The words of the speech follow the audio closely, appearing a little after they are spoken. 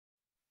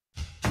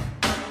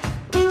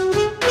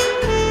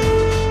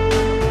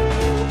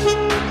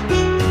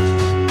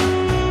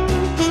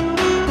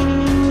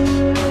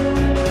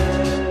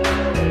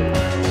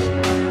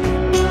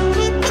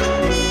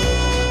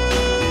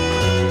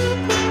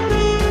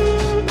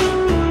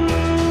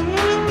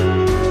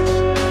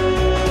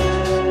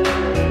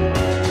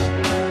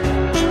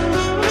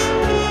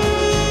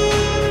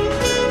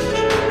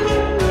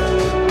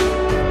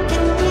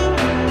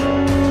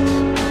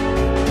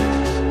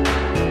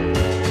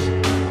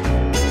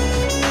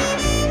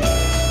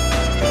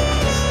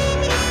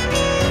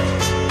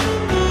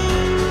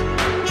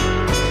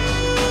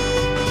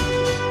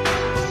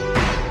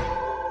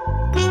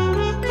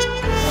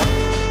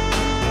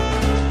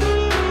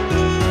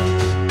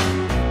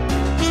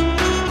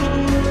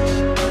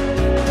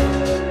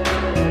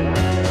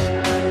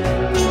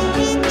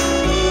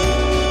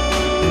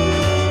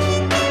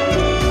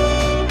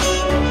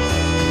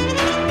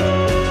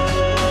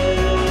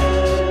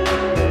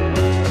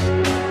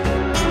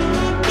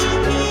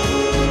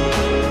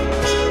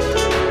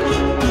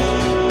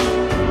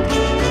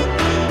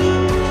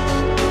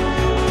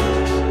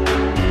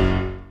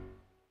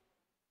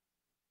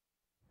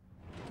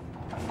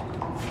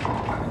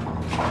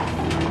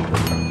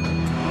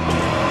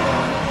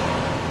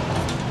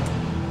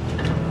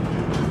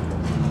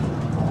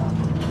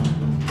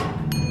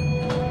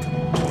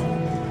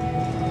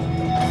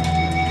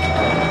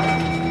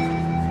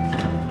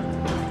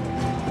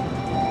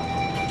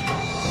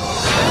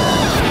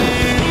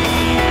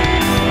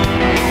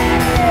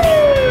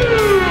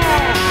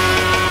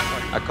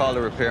call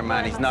the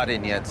repairman. He's not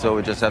in yet, so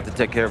we just have to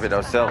take care of it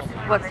ourselves.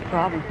 What's the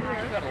problem?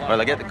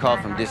 Well, I get the call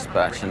from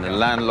dispatch, and the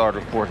landlord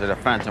reported a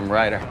phantom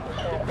rider.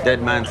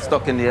 Dead man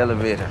stuck in the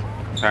elevator.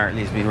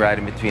 Apparently, he's been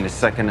riding between the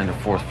 2nd and the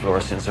 4th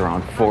floor since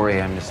around 4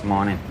 a.m. this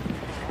morning.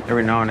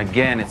 Every now and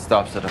again, it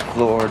stops at the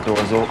floor,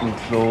 doors open,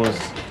 close,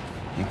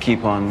 and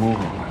keep on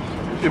moving.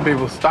 You should be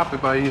able to stop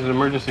it by using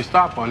emergency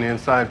stop on the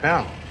inside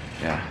panel.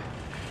 Yeah,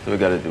 so we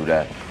gotta do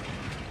that.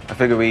 I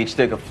figure we each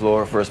take a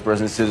floor. First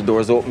person sees the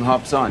doors open,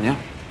 hops on, yeah?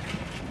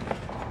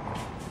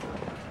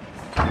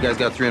 You guys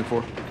got 3 and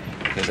 4?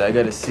 Because I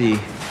gotta see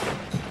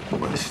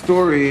what the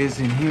story is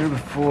in here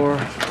before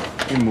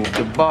we move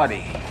the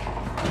body.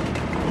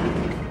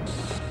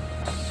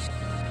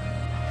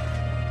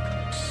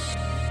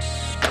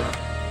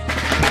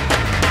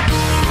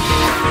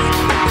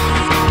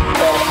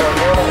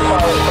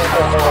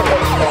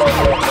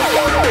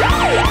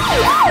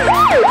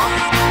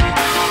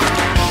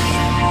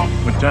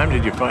 What time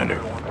did you find her?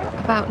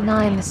 About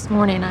 9 this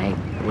morning. I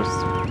was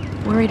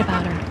worried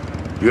about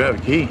her. You have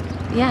a key?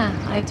 Yeah,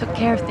 I took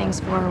care of things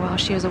for her while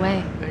she was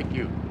away. Thank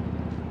you.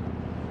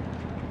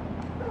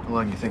 How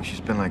long do you think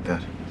she's been like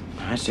that?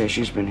 I say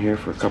she's been here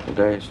for a couple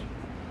days.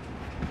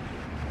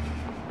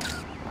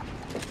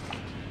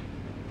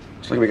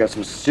 Looks like we got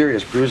some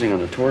serious bruising on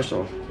the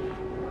torso.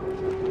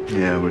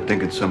 Yeah, we're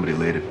thinking somebody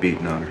laid a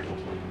beating on her.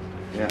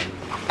 Yeah,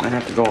 I'd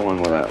have to go along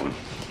with that one.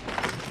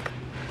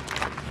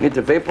 Need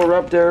the vapor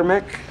rub there,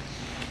 Mick?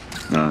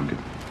 No, I'm good.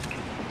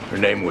 Her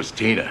name was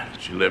Tina.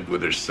 She lived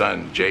with her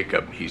son,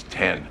 Jacob. He's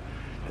 10.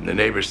 And the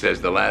neighbor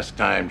says the last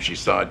time she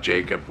saw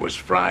Jacob was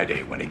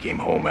Friday when he came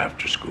home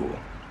after school.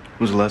 When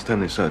was the last time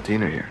they saw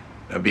Tina here?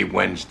 That'd be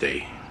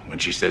Wednesday, when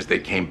she says they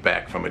came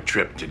back from a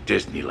trip to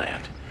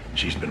Disneyland.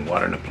 She's been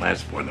watering the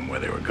plants for them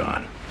where they were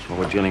gone. So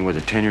we're dealing with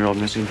a 10-year-old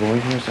missing boy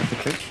here, is that the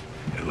case?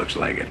 It looks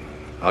like it.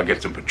 I'll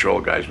get some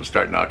patrol guys. We'll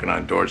start knocking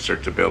on doors,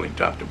 search the building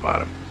top to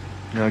bottom.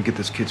 Yeah, I'll get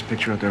this kid's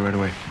picture out there right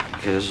away.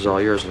 Okay, this is all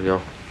yours, Leo.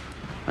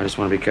 I just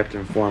want to be kept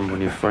informed.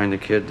 When you find the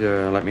kid,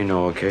 let me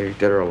know, okay?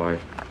 Dead or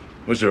alive.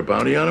 Was there a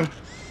bounty on him?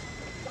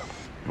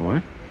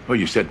 What? Oh,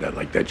 you said that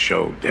like that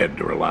show, Dead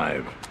or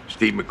Alive.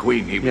 Steve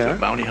McQueen, he was a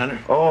bounty hunter?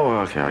 Oh,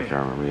 okay, I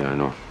can't remember. Yeah, I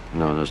know.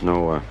 No, there's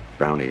no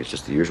bounty. It's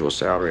just the usual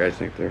salary, I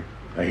think, there.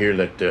 I hear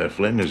that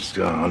Flynn is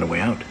on the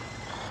way out.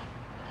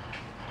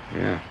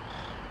 Yeah.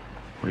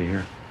 What do you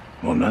hear?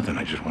 Well, nothing.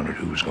 I just wondered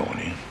who was going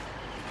in.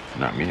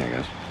 Not me, I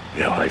guess.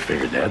 Yeah, well, I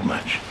figured that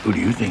much. Who do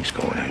you think's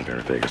going in?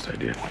 Very vaguest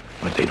idea.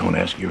 But they don't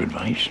ask your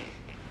advice?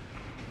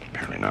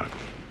 Apparently not.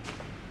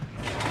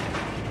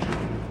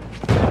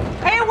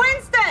 Hey,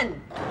 Winston!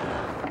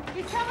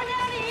 He's coming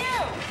out of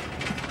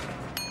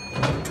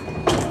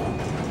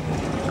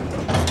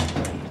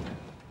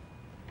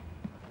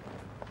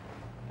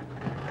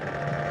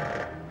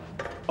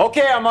you!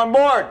 Okay, I'm on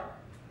board.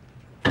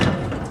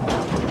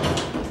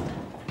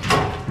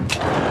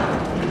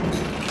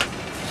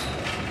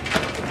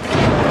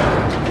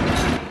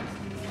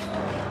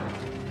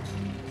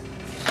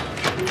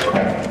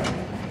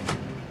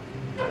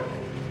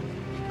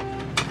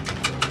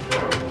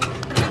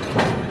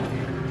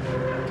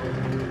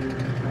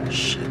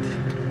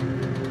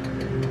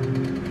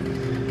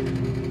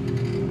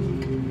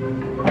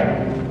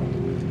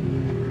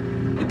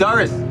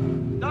 Doris!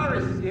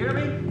 Doris, you hear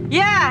me?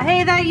 Yeah,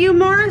 hey, that you,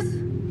 Morris?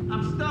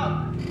 I'm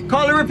stuck.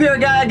 Call the repair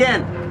guy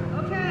again.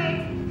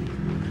 Okay.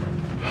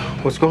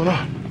 What's going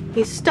on?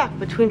 He's stuck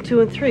between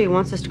 2 and 3. He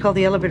wants us to call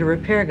the elevator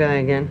repair guy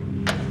again.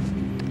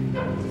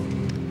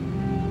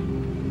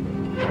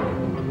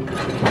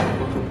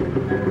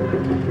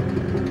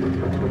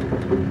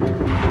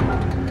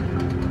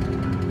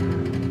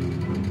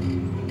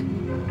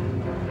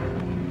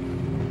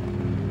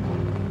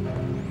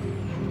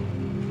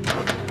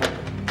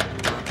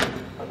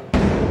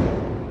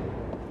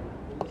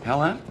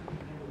 Helen?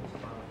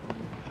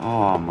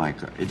 Oh, my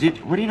God.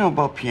 What do you know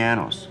about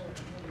pianos?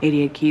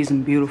 88 keys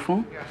and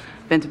beautiful.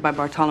 Invented by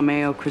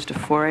Bartolomeo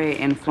Cristofori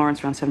in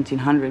Florence around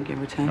 1700,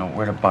 give or take. No,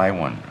 where to buy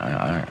one?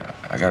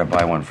 I gotta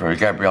buy one for her.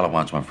 Gabriella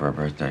wants one for her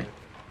birthday.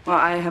 Well,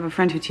 I have a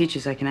friend who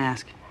teaches. I can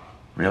ask.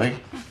 Really?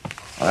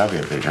 Well, that'd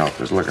be a big help,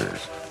 because look at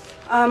this.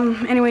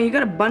 Anyway, you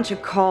got a bunch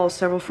of calls,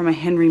 several from a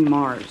Henry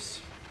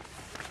Mars.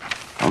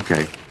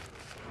 Okay.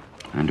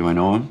 And do I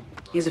know him?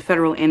 He's a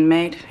federal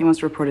inmate. He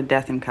wants to report a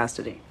death in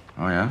custody.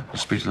 Oh, yeah? You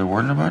speak to the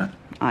warden about it?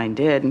 I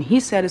did, and he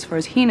said as far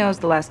as he knows,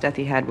 the last death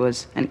he had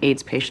was an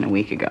AIDS patient a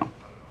week ago.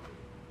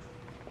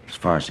 As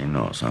far as he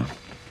knows, huh?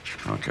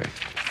 Okay.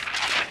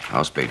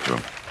 I'll speak to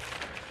him.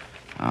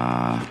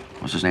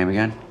 What's his name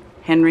again?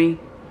 Henry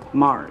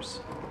Mars.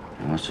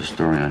 And what's the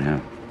story on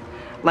him?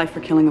 Life for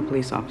killing a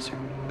police officer.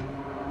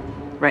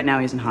 Right now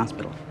he's in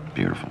hospital.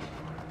 Beautiful.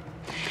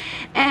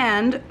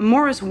 And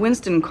Morris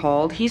Winston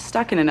called. He's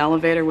stuck in an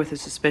elevator with a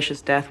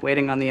suspicious death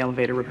waiting on the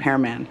elevator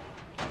repairman.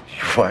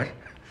 What?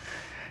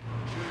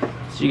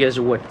 So you guys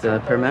are what,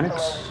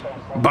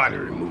 paramedics? Body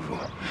removal.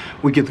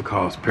 We get the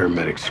calls,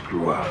 paramedics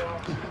screw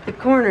up. The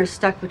coroner's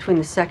stuck between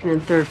the 2nd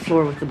and 3rd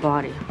floor with the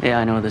body. Yeah,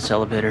 I know this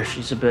elevator.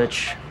 She's a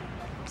bitch.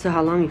 So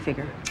how long you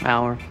figure?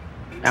 Hour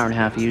and a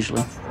half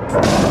usually.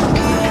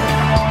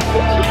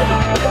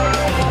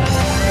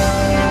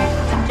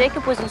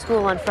 Jacob was in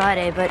school on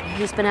Friday, but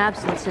he's been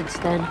absent since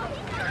then.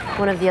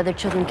 One of the other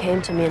children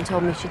came to me and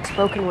told me she'd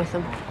spoken with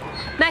him.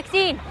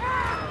 Maxine!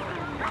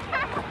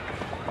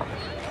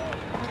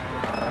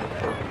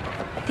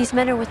 These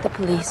men are with the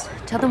police.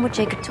 Tell them what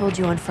Jacob told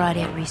you on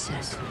Friday at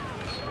recess.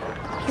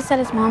 He said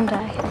his mom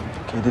died.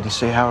 Okay, did he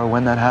say how or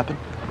when that happened?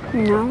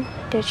 No.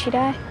 Did she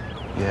die?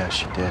 Yeah,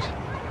 she did.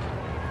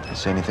 Did he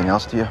say anything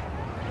else to you?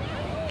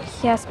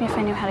 He asked me if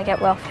I knew how to get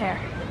welfare.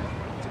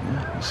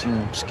 Yeah, you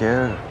seem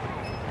scared,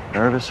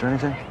 nervous or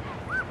anything?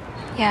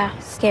 Yeah,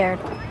 scared.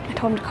 I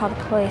told him to call the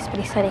police, but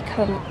he said he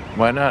couldn't.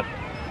 Why not?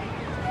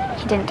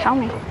 He didn't tell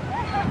me.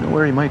 You know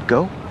where he might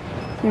go?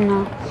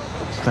 No.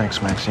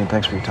 Thanks, Maxine.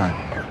 Thanks for your time.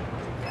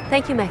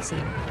 Thank you,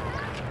 Maxine.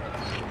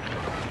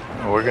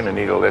 We're gonna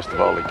need a list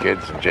of all the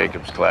kids in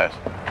Jacob's class.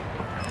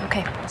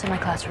 Okay, it's in my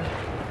classroom.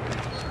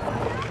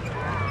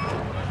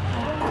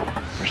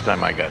 First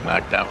time I got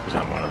knocked out was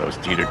on one of those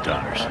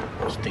teeter-totters.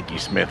 Stinky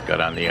Smith got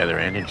on the other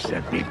end and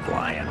sent me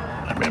flying.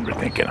 I remember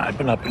thinking, I've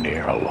been up in the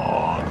air a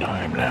long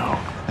time now.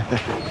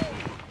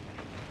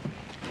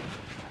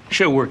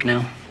 Should work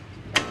now.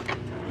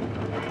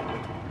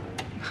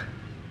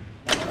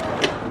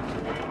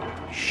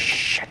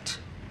 Shit.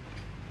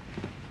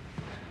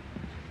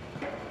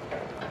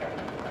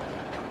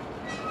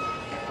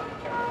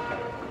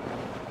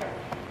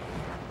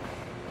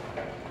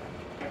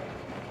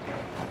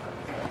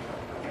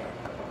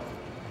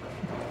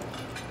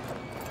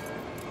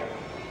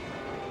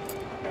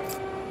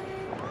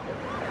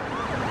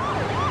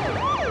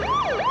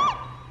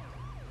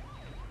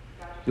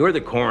 You're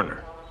the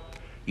coroner.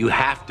 You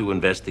have to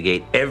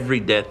investigate every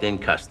death in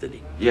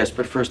custody. Yes,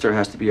 but first there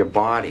has to be a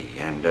body,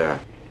 and,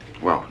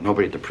 well,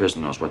 nobody at the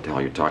prison knows what the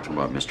hell you're talking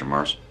about, Mr.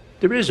 Morris.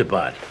 There is a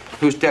body.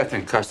 Whose death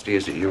in custody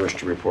is it you wish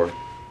to report?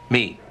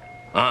 Me.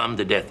 I'm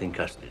the death in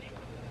custody.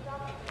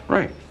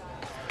 Right.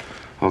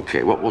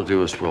 Okay, what we'll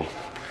do is we'll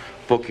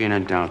book you in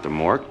and down at the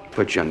morgue,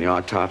 put you on the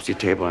autopsy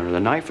table under the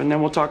knife, and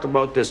then we'll talk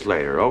about this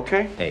later,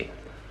 okay? Hey,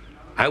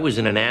 I was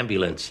in an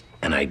ambulance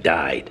and I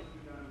died.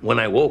 When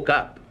I woke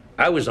up,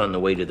 I was on the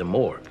way to the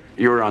morgue.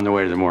 You were on the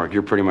way to the morgue.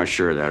 You're pretty much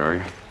sure of that, are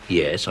you?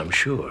 Yes, I'm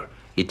sure.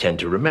 You tend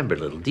to remember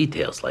little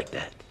details like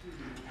that.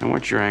 And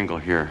what's your angle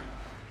here?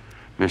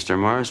 Mr.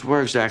 Morris,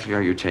 where exactly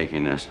are you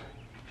taking this?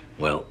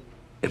 Well,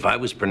 if I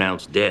was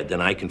pronounced dead, then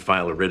I can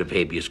file a writ of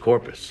habeas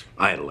corpus.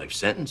 I had a life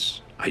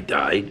sentence. I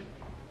died.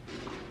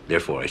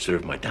 Therefore, I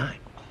served my time.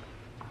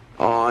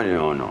 Oh,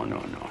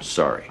 no.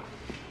 Sorry.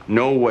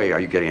 No way are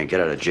you getting a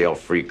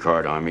get-out-of-jail-free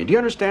card on me. Do you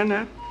understand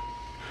that?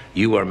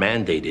 You are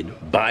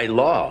mandated by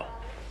law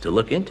to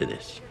look into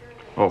this.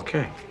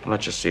 Okay,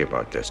 let's just see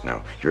about this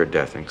now. You're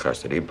death in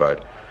custody,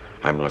 but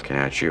I'm looking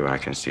at you. I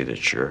can see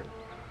that you're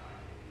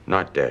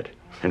not dead.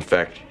 In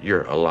fact,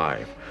 you're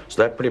alive.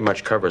 So that pretty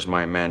much covers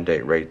my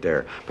mandate right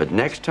there. But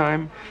next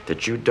time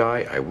that you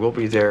die, I will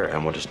be there,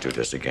 and we'll just do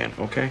this again,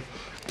 okay?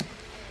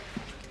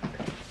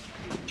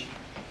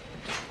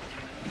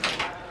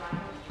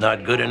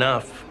 Not good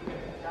enough.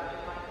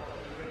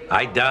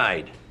 I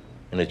died,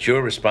 and it's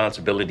your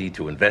responsibility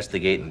to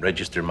investigate and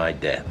register my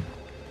death.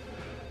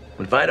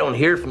 But if I don't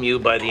hear from you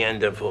by the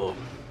end of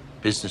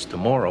business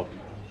tomorrow,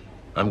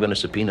 I'm going to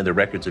subpoena the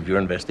records of your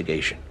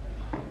investigation.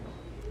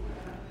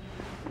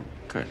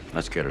 Good.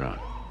 Let's get it on.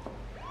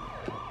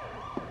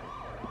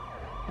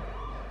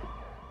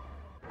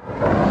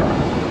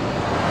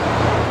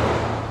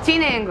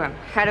 Tina Ingram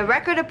had a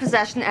record of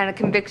possession and a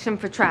conviction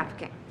for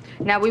trafficking.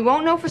 Now, we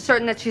won't know for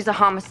certain that she's a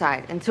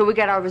homicide until we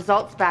get our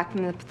results back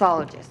from the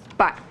pathologist,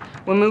 but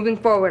we're moving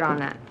forward on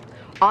that,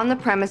 on the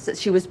premise that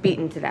she was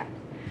beaten to death.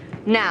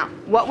 Now,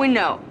 what we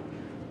know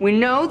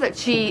that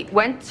she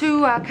went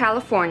to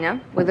California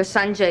with her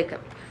son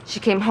Jacob. She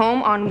came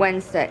home on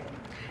Wednesday.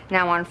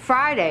 Now, on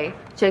Friday,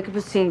 Jacob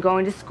was seen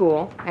going to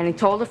school, and he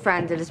told a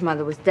friend that his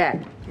mother was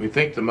dead. We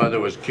think the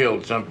mother was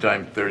killed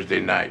sometime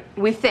Thursday night.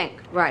 We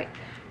think, right.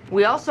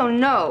 We also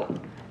know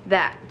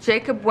that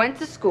Jacob went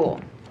to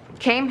school,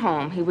 came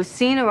home, he was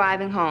seen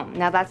arriving home.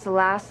 Now, that's the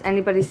last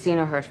anybody's seen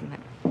or heard from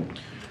him.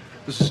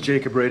 This is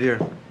Jacob right here.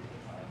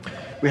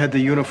 We had the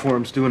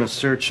uniforms doing a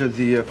search of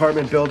the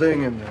apartment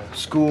building and the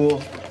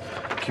school,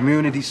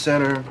 community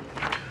center,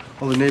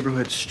 all the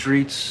neighborhood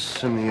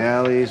streets and the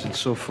alleys, and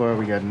so far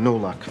we got no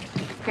luck.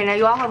 Okay, now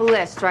you all have a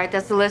list, right?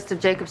 That's a list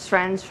of Jacob's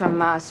friends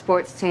from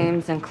sports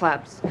teams and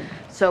clubs.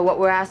 So what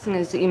we're asking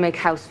is that you make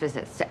house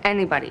visits to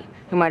anybody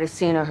who might have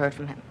seen or heard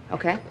from him,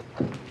 okay?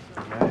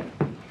 All right.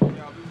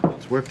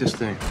 Let's work this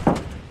thing.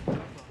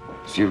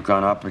 So you've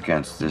gone up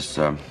against this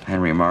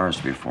Henry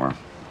Morris before?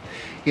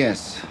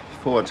 Yes,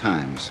 4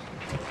 times.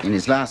 In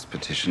his last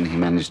petition, he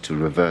managed to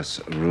reverse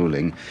a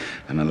ruling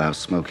and allow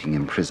smoking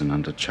in prison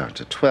under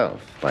Charter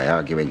 12 by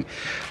arguing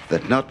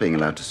that not being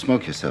allowed to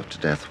smoke yourself to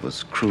death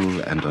was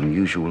cruel and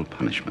unusual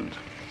punishment.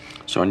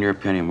 So in your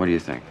opinion, what do you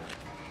think?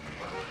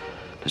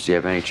 Does he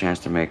have any chance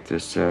to make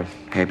this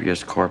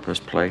habeas corpus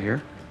play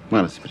here?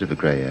 Well, it's a bit of a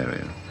gray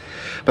area.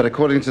 But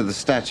according to the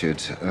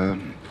statute,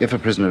 if a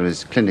prisoner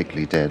is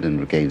clinically dead and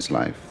regains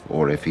life,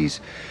 or if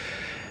he's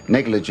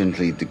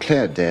negligently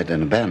declared dead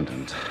and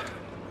abandoned.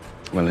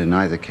 Well, in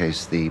either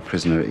case, the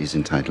prisoner is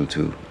entitled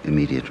to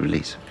immediate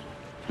release.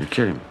 You're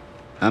kidding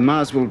me.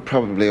 Mars will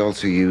probably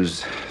also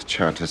use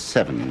Charter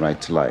 7,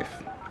 right to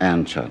life,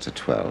 and Charter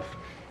 12.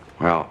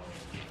 Well,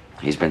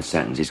 he's been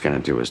sentenced. He's going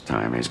to do his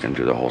time. He's going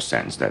to do the whole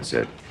sentence. That's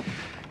it.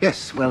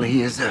 Yes, well,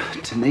 he is a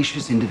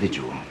tenacious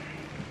individual.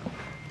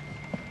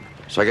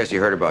 So I guess you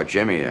heard about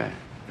Jimmy, the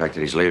fact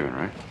that he's leaving,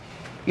 right?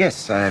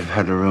 Yes, I've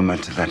heard a rumor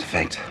to that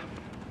effect.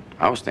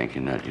 I was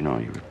thinking that, you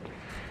would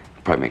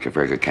probably make a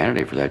very good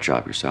candidate for that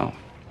job yourself.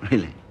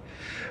 Really?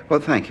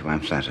 Well, thank you. I'm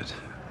flattered.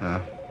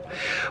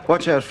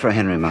 Watch out for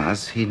Henry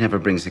Mars. He never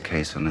brings a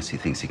case unless he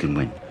thinks he can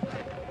win.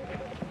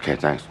 Okay,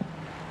 thanks.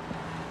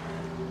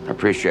 I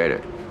appreciate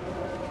it.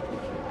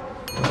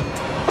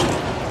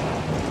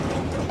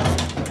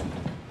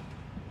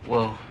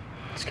 Whoa,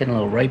 it's getting a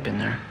little ripe in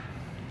there.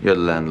 You're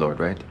the landlord,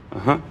 right?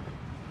 Uh-huh.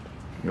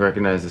 You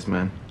recognize this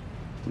man?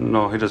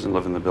 No, he doesn't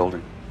live in the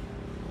building.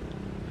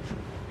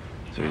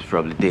 So he's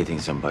probably dating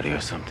somebody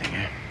or something,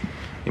 eh?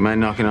 You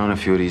mind knocking on a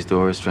few of these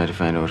doors, trying to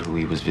find out who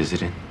he was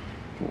visiting?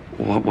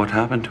 What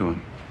happened to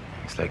him?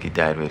 It's like he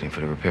died waiting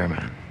for the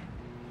repairman.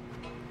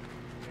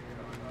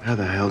 How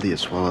the hell do you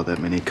swallow that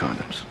many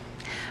condoms?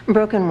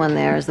 Broken one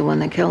there is the one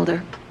that killed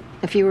her.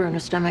 A few were in her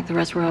stomach, the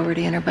rest were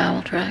already in her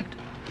bowel tract.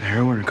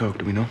 Heroin or coke,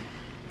 do we know?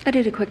 I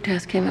did a quick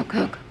test, came up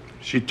coke.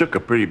 She took a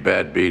pretty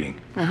bad beating.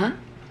 Uh-huh.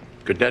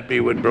 Could that be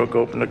what broke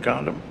open the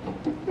condom?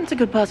 It's a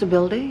good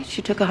possibility.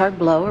 She took a hard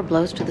blow or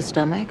blows to the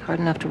stomach, hard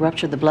enough to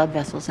rupture the blood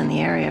vessels in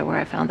the area where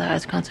I found the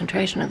highest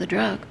concentration of the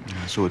drug.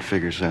 So it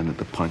figures then that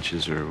the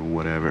punches or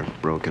whatever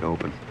broke it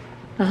open.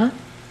 Uh-huh.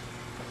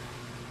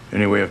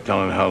 Any way of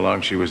telling how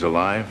long she was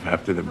alive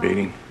after the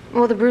beating?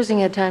 Well, the bruising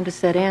had time to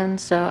set in,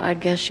 so I'd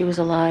guess she was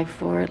alive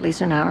for at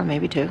least an hour,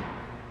 maybe 2.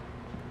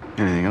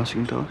 Anything else you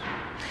can tell us?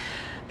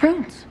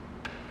 Prunes.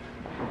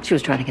 She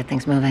was trying to get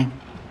things moving.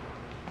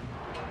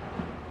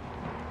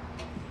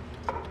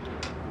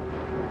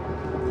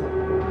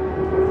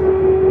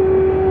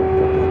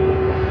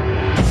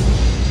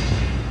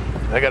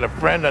 I got a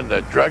friend on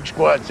the drug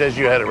squad says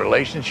you had a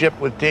relationship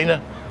with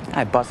Tina.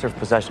 I busted her for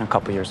possession a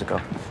couple years ago.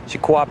 She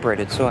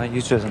cooperated, so I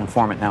used her as an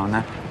informant now and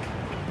then.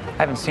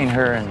 I haven't seen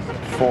her in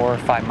 4 or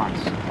 5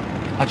 months.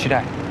 How'd she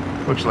die?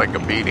 Looks like a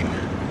beating.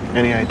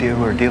 Any idea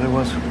who her dealer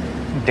was?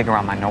 Dig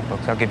around my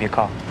notebooks. I'll give you a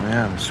call.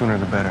 Yeah, the sooner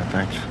the better,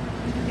 thanks.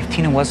 If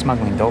Tina was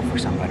smuggling dope for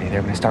somebody,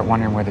 they're going to start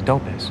wondering where the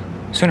dope is.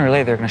 Sooner or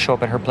later, they're going to show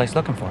up at her place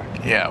looking for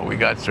it. Yeah, we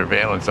got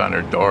surveillance on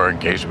her door in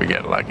case we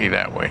get lucky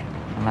that way.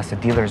 Unless the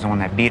dealer's the one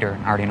that beat her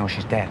and already knows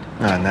she's dead.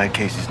 No, in that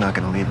case, he's not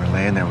going to leave her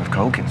laying there with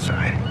coke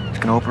inside. He's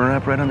going to open her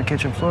up right on the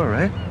kitchen floor,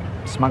 right?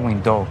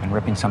 Smuggling dope and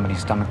ripping somebody's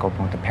stomach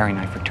open with a paring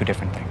knife are 2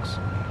 different things.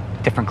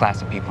 Different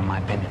class of people, in my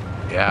opinion.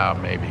 Yeah,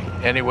 maybe.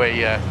 Anyway,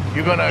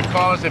 you gonna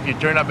call us if you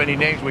turn up any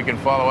names we can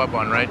follow up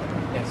on, right?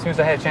 Yeah, as soon as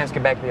I had a chance to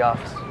get back to the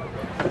office.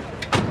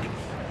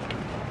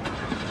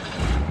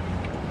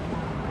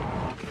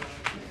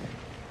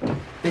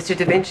 Mr.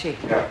 Da Vinci.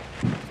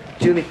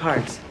 Julie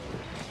Parks.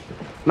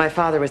 My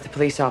father was the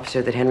police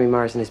officer that Henry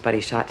Mars and his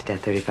buddy shot to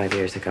death 35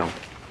 years ago.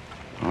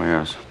 Oh,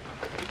 yes.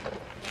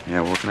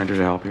 Yeah, what can I do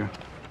to help you?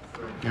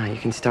 Now, you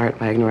can start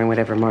by ignoring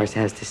whatever Mars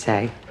has to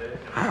say.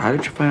 How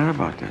did you find out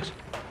about this?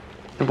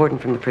 The warden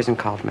from the prison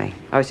called me.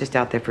 I was just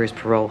out there for his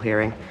parole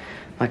hearing,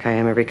 like I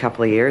am every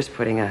couple of years,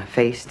 putting a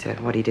face to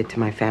what he did to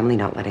my family,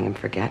 not letting him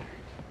forget.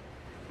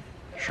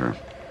 Sure.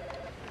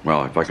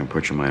 Well, if I can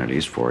put your mind at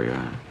ease for you,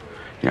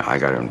 I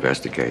got to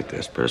investigate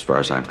this. But as far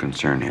as I'm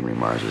concerned, Henry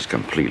Mars is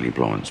completely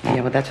blowing smoke.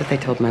 Yeah, well, that's what they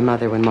told my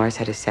mother when Mars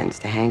had his sentence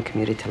to hang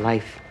commuted to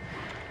life.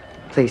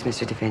 Please,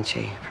 Mr. Da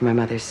Vinci, for my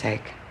mother's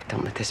sake,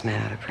 don't let this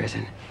man out of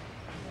prison.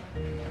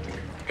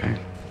 Okay.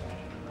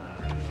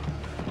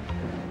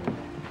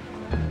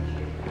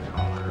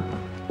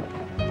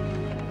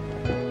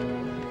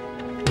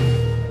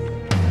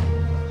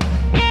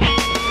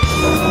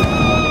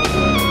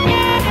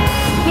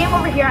 He came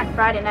over here on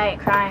Friday night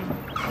crying.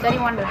 Said he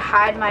wanted to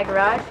hide in my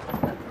garage.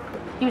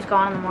 He was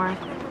gone in the morning.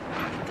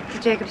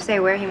 Did Jacob say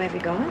where he might be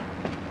going?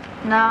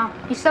 No,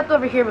 he slept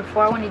over here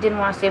before when he didn't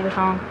want to sleep at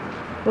home.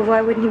 Well,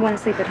 why wouldn't he want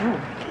to sleep at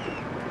home?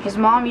 His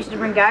mom used to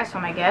bring guys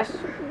home, I guess.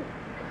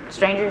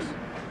 Strangers.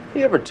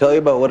 He ever tell you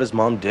about what his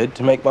mom did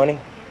to make money?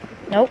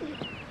 Nope.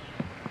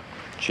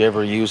 Did she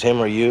ever use him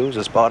or you as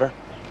a spotter?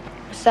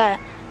 What's that?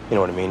 You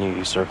know what I mean?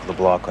 You circle the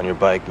block on your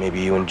bike,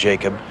 maybe you and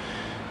Jacob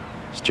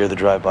steer the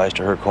drive-bys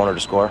to her corner to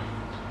score.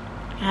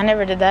 I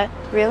never did that.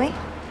 Really?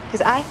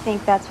 Because I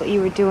think that's what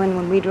you were doing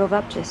when we drove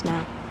up just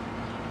now.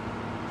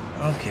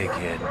 Okay,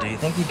 kid. Do you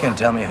think you can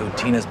tell me who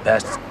Tina's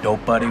best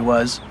dope buddy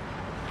was?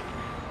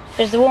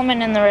 There's the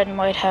woman in the red and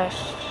white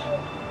house.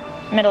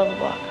 Middle of the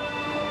block.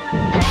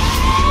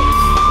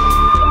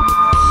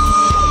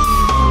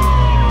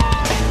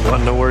 Want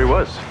to know where he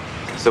was?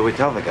 So we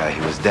tell the guy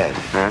he was dead.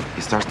 Huh?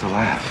 He starts to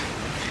laugh.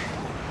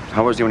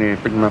 How was he when you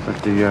picked him up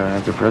at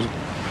the prison?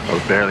 I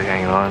was barely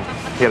hanging on.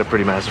 He had a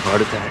pretty massive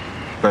heart attack.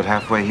 But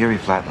halfway here, he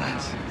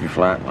flatlines. He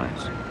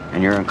flatlines.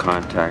 And you're in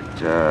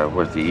contact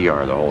with the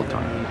ER the whole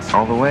time?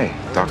 All the way.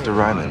 Dr.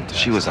 Ryman,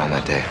 she was on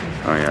that day.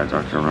 Oh, yeah,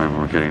 Dr. Ryman,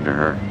 we're getting to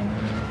her.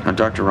 Now,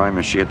 Dr.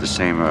 Ryman, she had the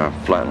same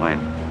flatline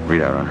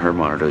readout on her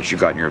monitor that you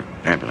got in your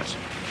ambulance.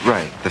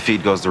 Right. The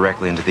feed goes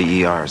directly into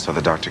the ER so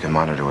the doctor can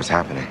monitor what's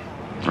happening.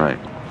 Right.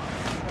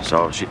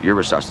 So you're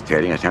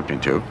resuscitating,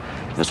 attempting to.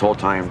 This whole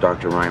time,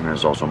 Dr. Ryman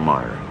is also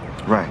monitoring.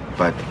 Right,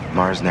 but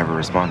Mars never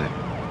responded.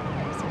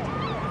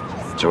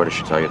 So what did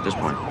she tell you at this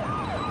point?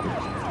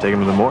 Take him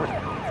to the morgue.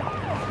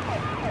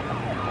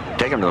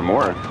 Take him to the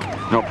morgue?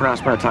 No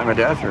pronouncement of time of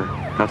death or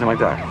nothing like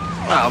that?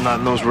 Well, not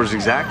in those words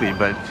exactly,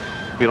 but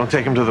we don't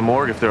take them to the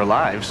morgue if they're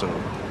alive, so...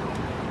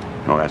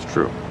 No, that's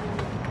true.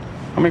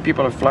 How many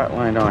people have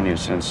flatlined on you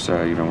since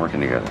you've been working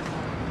together?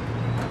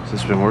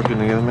 Since we've been working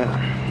together,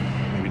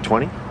 man? Maybe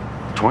 20?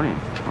 20?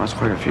 Well, that's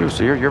quite a few.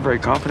 So you're very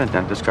confident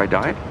then this guy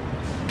died?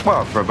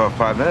 Well, for about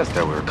 5 minutes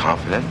there we were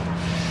confident.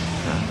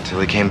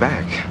 Until he came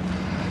back.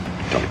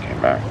 Until he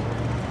came back.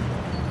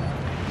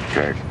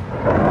 Okay.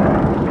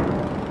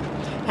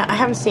 Yeah, I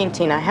haven't seen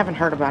Tina. I haven't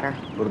heard about her.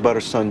 What about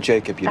her son,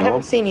 Jacob? You I know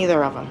haven't him? seen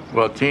either of them.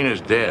 Well,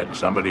 Tina's dead.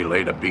 Somebody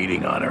laid a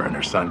beating on her, and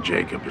her son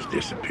Jacob has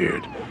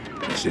disappeared.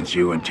 And since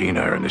you and Tina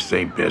are in the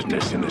same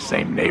business, in the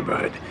same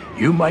neighborhood,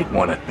 you might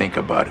want to think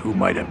about who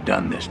might have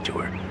done this to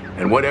her,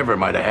 and whatever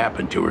might have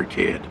happened to her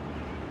kid.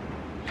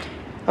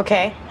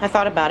 Okay, I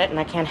thought about it, and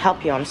I can't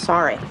help you. I'm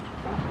sorry.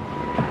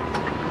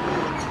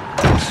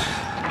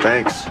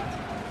 Thanks.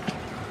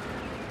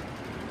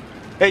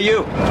 Hey,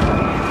 you.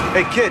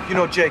 Hey, kid, you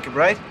know Jacob,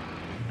 right?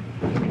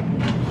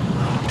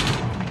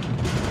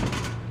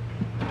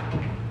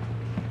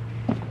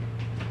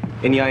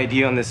 Any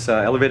idea on this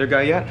elevator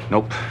guy yet?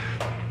 Nope.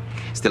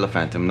 Still a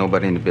phantom.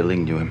 Nobody in the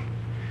building knew him.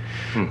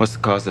 What's the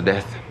cause of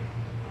death?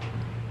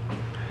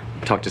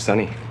 Talk to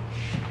Sonny.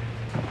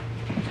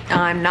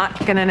 I'm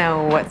not gonna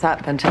know what's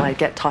up until I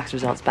get tox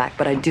results back,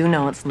 but I do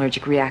know it's an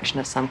allergic reaction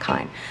of some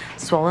kind.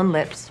 Swollen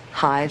lips,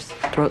 hives,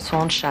 throat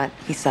swollen shut,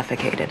 he's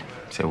suffocated.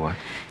 Say what?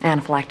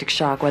 Anaphylactic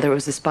shock, whether it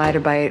was a spider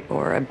bite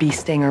or a bee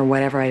sting or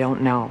whatever, I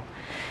don't know.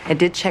 I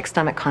did check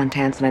stomach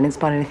contents and I didn't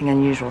spot anything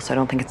unusual, so I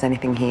don't think it's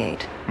anything he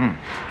ate.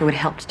 It would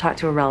help to talk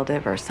to a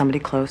relative or somebody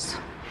close.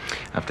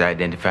 I have to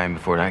identify him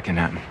before that can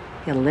happen.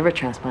 He had a liver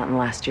transplant in the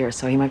last year,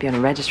 so he might be on a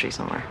registry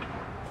somewhere.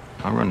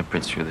 I'll run the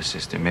prints through the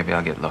system. Maybe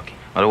I'll get lucky.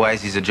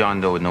 Otherwise, he's a John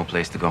Doe with no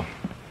place to go.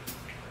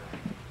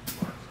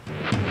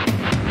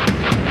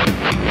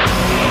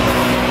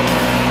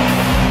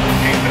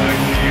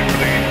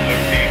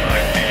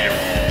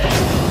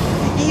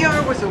 The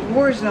ER was a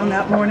war zone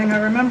that morning. I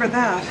remember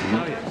that.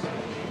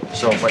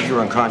 So, but you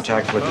were in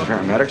contact with the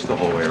paramedics the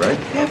whole way, right?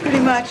 Yeah,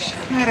 pretty much.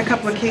 I had a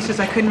couple of cases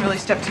I couldn't really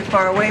step too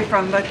far away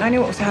from, but I knew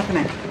what was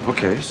happening.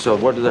 Okay, so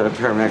what did the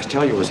paramedics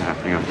tell you was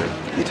happening up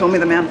there? They told me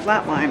the man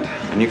flatlined.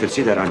 And you could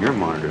see that on your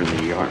monitor in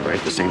the ER, right,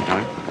 at the same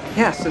time?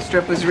 Yes, the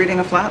strip was reading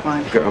a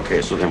flatline.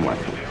 Okay, so then what?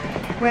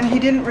 When he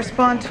didn't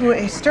respond to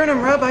a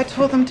sternum rub, I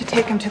told them to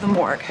take him to the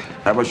morgue.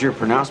 That was your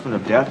pronouncement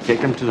of death? Take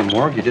him to the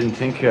morgue? You didn't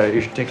think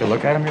you should take a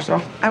look at him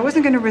yourself? I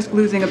wasn't going to risk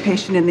losing a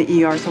patient in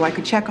the ER so I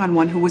could check on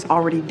one who was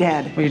already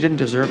dead. Well, you didn't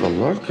deserve a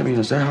look? I mean,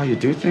 is that how you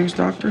do things,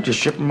 doctor? Just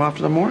ship him off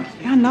to the morgue?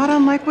 Yeah, not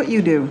unlike what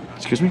you do.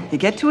 Excuse me? You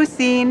get to a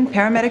scene,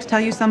 paramedics tell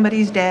you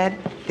somebody's dead.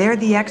 They're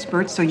the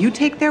experts, so you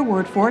take their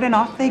word for it, and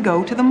off they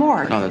go to the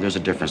morgue. No, there's a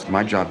difference.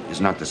 My job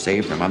is not to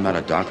save them. I'm not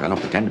a doctor. I don't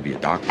pretend to be a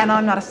doctor. And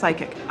I'm not a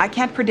psychic. I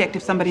can't predict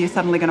if somebody is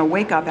suddenly going to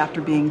wake up after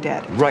being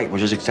dead. Right,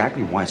 which is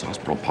exactly why it's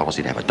hospital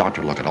policy to have a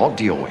doctor look at all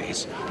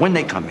DOAs when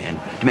they come in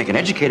to make an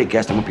educated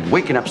guess and won't be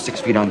waking up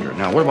 6 feet under.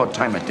 Now, what about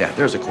time of death?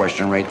 There's a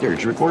question right there.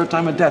 Did you record a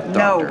time of death,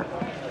 doctor?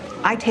 No.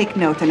 I take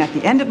notes, and at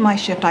the end of my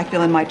shift, I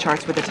fill in my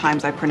charts with the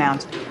times I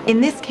pronounce.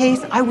 In this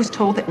case, I was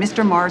told that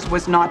Mr. Mars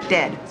was not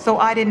dead, so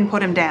I didn't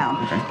put him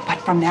down. Okay. But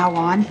from now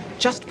on,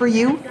 just for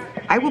you,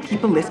 I will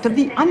keep a list of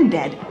the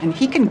undead, and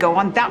he can go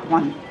on that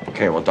one.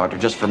 Okay, well, doctor,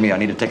 just for me, I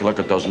need to take a look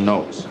at those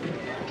notes.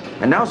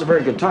 And now's a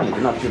very good time if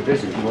you're not too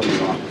busy. You can go to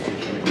the office.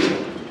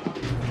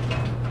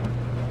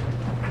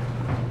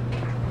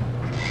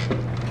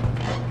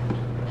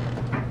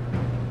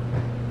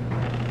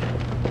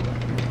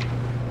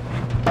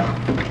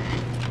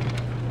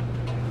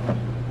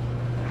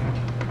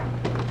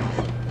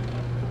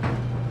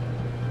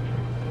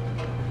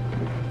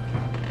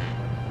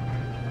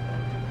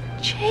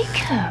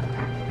 Jacob!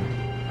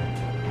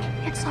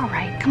 It's all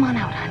right. Come on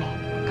out,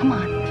 honey. Come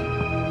on.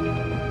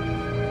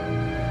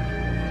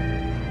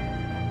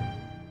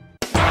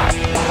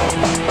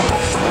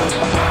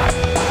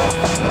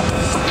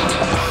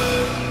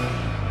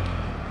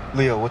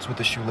 Leo, what's with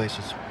the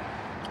shoelaces?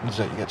 What is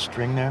that, you got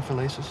string there for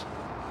laces?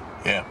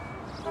 Yeah.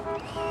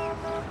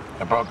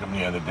 I broke them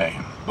the other day.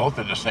 Both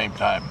at the same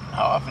time.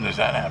 How often does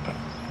that happen?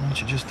 Why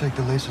don't you just take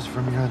the laces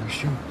from your other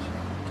shoes?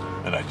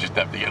 But I just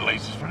have to get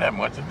laces for them.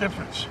 What's the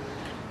difference?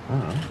 I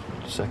don't know.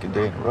 Second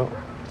day in a row.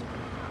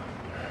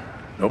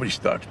 Nobody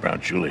stocks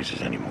brown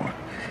shoelaces anymore.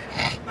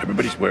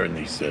 Everybody's wearing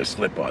these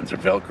slip-ons or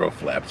Velcro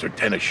flaps or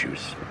tennis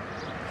shoes.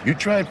 You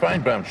try and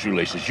find brown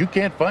shoelaces, you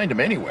can't find them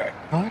anywhere.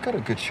 Oh, I got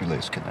a good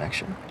shoelace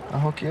connection.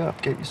 I'll hook you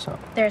up, get you some.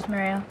 There's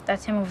Mario.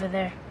 That's him over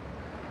there.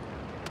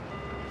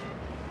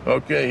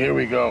 Okay, here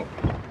we go.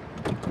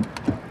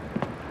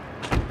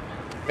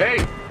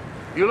 Hey,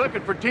 you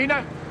looking for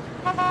Tina?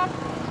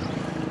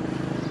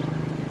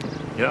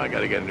 You know, I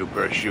gotta get a new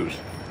pair of shoes.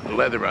 The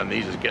leather on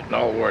these is getting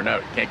all worn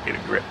out. Can't get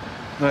a grip.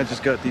 I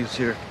just got these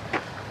here.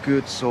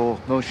 Good sole,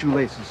 no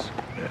shoelaces.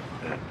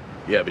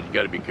 Yeah, but you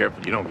gotta be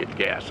careful you don't get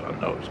gas on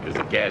those, because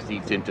the gas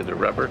eats into the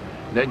rubber,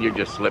 and then you're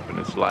just slipping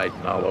and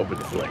sliding all over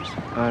the place.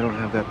 I don't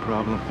have that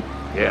problem.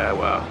 Yeah,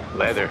 well,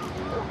 leather.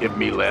 Give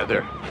me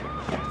leather.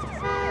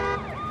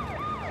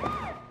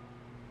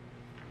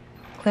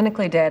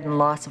 Clinically dead and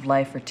loss of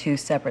life are two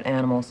separate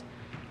animals.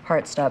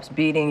 Heart stops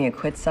beating, you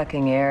quit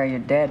sucking air, you're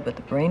dead, but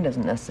the brain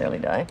doesn't necessarily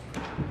die.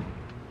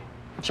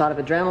 A shot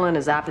of adrenaline,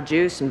 a zap of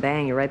juice, and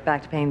bang, you're right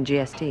back to paying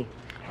GST.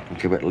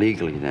 Okay, but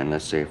legally then,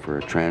 let's say for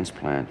a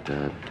transplant,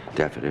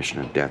 definition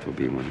of death would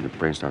be when the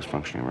brain stops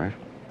functioning, right?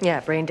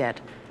 Yeah, brain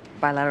dead.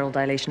 Bilateral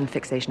dilation,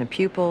 fixation of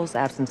pupils,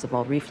 absence of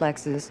all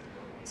reflexes,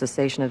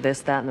 cessation of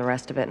this, that, and the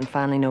rest of it, and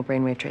finally no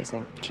brainwave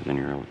tracing. So then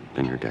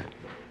you're dead.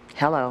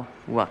 Hello,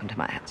 welcome to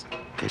my house.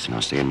 Okay, so now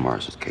say in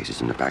Mars's case,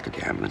 he's in the back of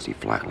the ambulance, he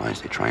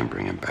flatlines, they try and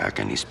bring him back,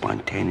 and he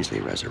spontaneously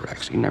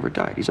resurrects. He never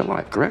died, he's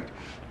alive, correct?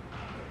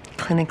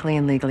 Clinically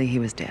and legally, he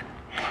was dead.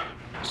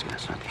 See,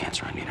 that's not the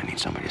answer I need. I need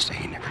somebody to say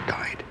he never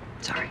died.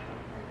 Sorry.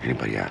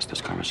 Anybody asked,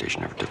 this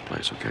conversation never took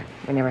place, okay?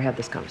 We never had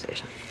this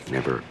conversation.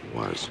 Never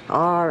was.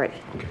 All right.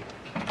 Okay.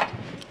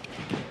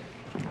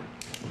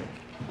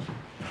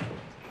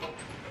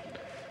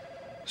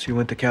 So you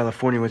went to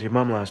California with your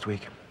mom last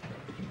week?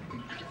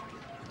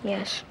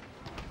 Yes.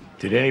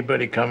 Did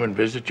anybody come and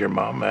visit your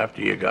mom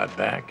after you got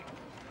back?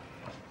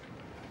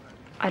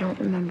 I don't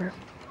remember.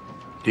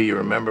 Do you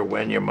remember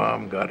when your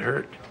mom got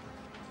hurt?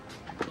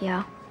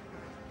 Yeah.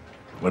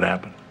 What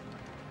happened?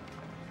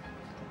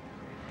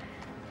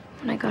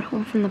 When I got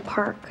home from the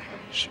park,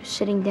 she was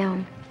sitting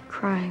down,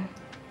 crying,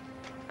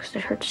 because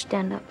it hurt to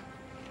stand up.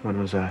 When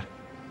was that?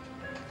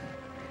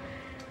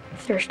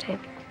 Thursday.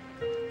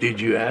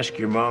 Did you ask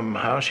your mom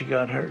how she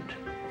got hurt?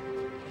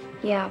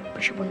 Yeah,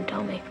 but she wouldn't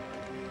tell me.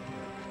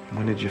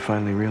 When did you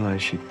finally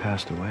realize she'd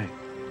passed away?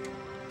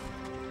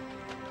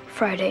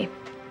 Friday.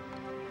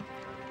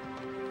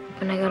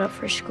 When I got up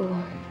for school,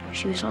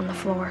 she was on the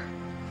floor.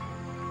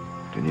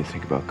 Didn't you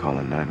think about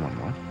calling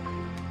 911?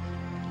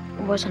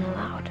 It wasn't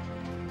allowed.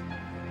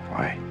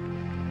 Why?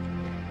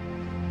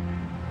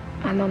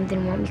 My mom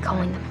didn't want me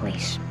calling the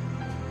police.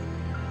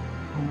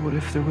 Well, what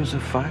if there was a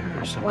fire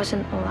or something? It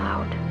wasn't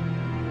allowed.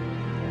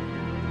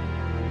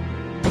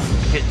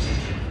 Kids,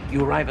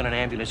 you arrive in an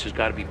ambulance, there's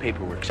got to be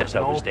paperwork. Says I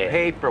was dead.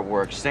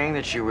 Paperwork saying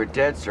that you were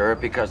dead, sir,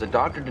 because the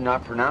doctor did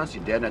not pronounce you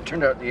dead, and it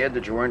turned out in the end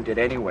that you weren't dead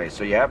anyway,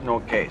 so you have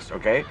no case,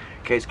 okay?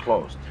 Case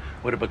closed.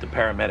 What about the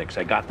paramedics?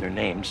 I got their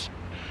names.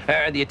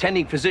 The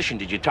attending physician,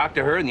 did you talk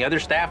to her and the other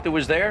staff that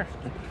was there?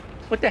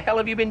 What the hell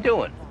have you been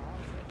doing?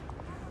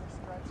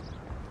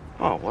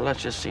 Oh, well,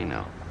 let's just see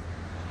now.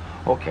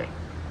 Okay.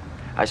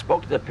 I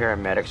spoke to the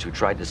paramedics who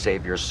tried to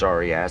save your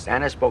sorry ass,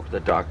 and I spoke to the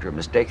doctor who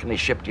mistakenly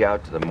shipped you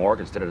out to the morgue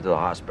instead of to the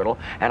hospital,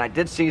 and I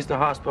did seize the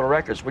hospital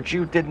records, which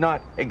you did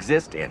not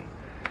exist in.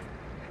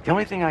 The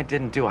only thing I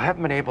didn't do, I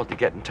haven't been able to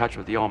get in touch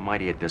with the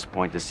Almighty at this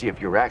point to see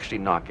if you're actually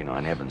knocking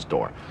on heaven's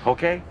door,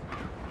 okay?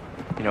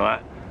 You know,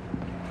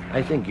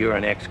 I think you're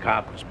an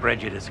ex-cop who's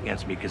prejudiced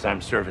against me because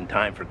I'm serving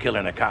time for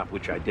killing a cop,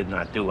 which I did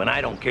not do, and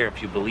I don't care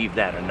if you believe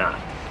that or not.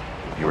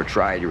 You were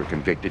tried, you were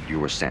convicted, you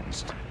were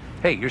sentenced.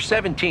 Hey, you're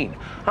 17.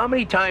 How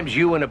many times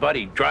you and a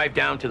buddy drive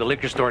down to the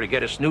liquor store to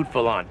get a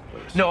snootful on?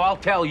 No, I'll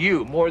tell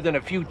you, more than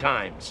a few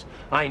times.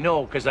 I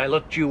know, because I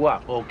looked you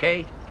up,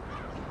 okay?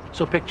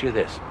 So picture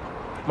this.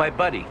 My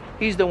buddy,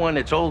 he's the one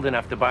that's old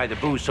enough to buy the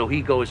booze, so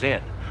he goes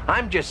in.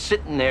 I'm just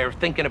sitting there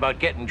thinking about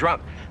getting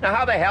drunk. Now,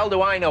 how the hell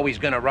do I know he's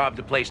gonna rob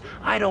the place?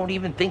 I don't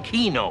even think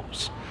he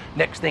knows.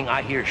 Next thing,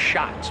 I hear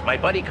shots. My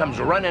buddy comes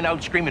running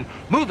out screaming,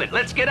 "Move it,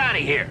 let's get out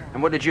of here."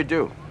 And what did you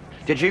do?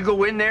 Did you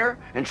go in there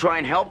and try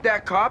and help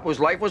that cop whose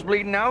life was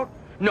bleeding out?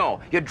 No,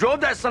 you drove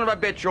that son of a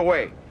bitch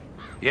away.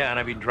 Yeah, and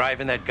I've been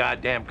driving that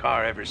goddamn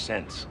car ever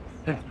since.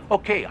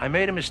 Okay, I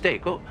made a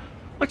mistake. Oh,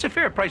 what's a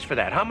fair price for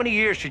that? How many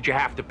years should you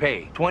have to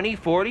pay? 20,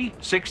 40,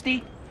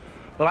 60?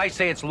 Well, I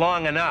say it's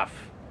long enough.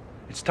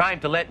 It's time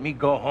to let me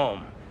go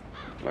home.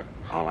 Look,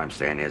 all I'm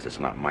saying is it's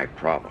not my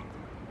problem.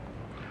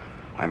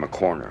 I'm a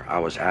coroner. I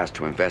was asked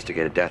to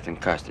investigate a death in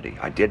custody.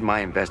 I did my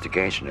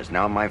investigation. It's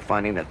now my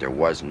finding that there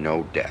was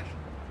no death.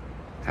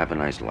 Have a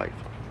nice life.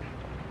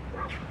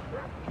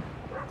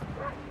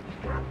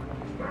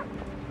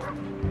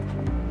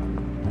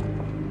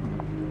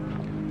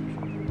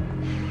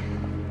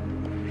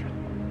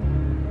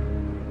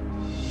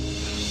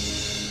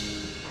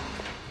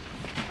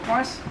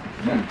 Morris?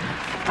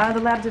 The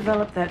lab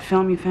developed that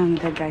film you found in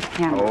the dead guy's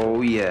camera.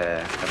 Oh,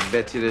 yeah. I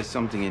bet you there's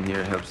something in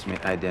here helps me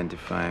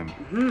identify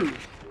him.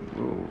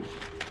 Ooh.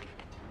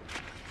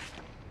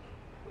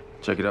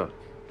 Check it out.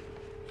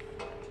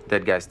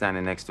 Dead guy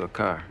standing next to a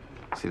car.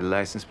 See the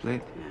license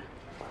plate? Yeah.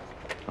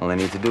 All I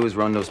need to do is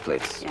run those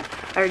plates. Yeah,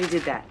 I already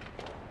did that.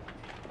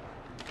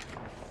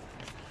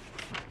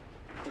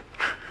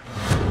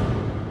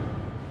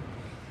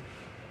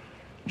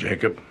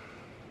 Jacob,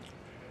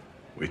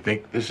 We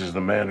think this is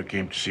the man who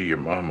came to see your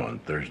mom on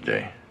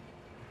Thursday.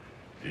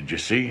 Did you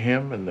see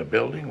him in the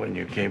building when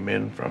you came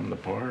in from the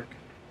park?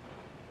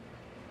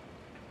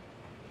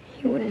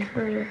 He wouldn't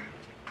hurt her.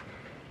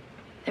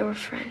 They were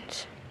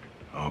friends.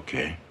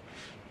 Okay.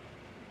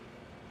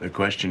 The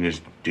question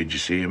is, did you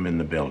see him in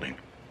the building?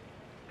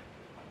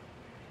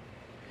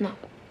 No.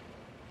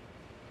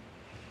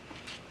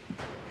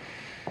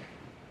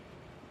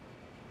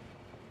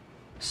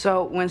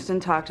 So Winston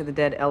talked to the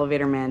dead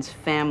elevator man's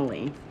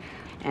family,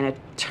 and it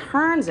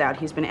turns out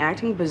he's been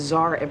acting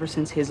bizarre ever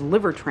since his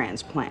liver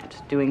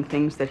transplant, doing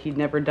things that he'd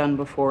never done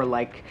before,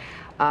 like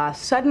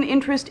sudden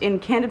interest in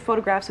candid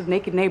photographs of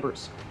naked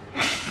neighbors.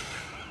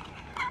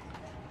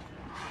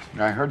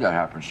 I heard that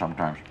happens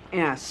sometimes.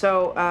 Yeah,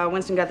 so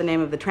Winston got the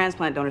name of the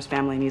transplant donor's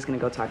family, and he's gonna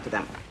go talk to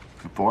them.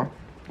 Before?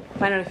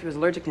 Find out if he was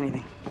allergic to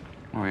anything.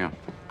 Oh, yeah.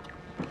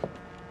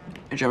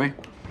 Hey, Jimmy.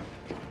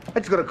 I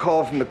just got a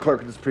call from the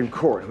clerk of the Supreme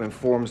Court who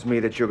informs me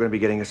that you're going to be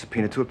getting a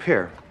subpoena to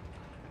appear.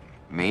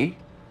 Me?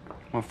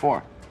 What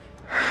for?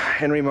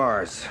 Henry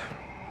Mars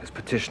is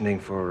petitioning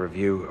for a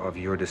review of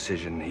your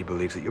decision. He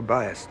believes that you're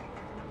biased.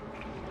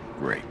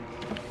 Great.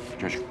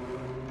 Just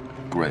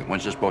great.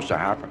 When's this supposed to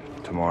happen?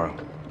 Tomorrow.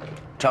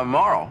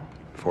 Tomorrow?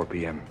 4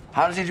 p.m.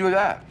 How does he do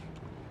that?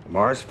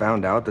 Mars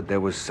found out that there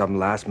was some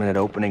last-minute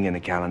opening in the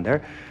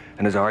calendar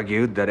and has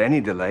argued that any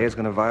delay is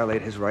going to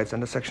violate his rights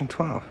under Section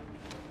 12.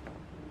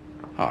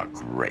 Oh,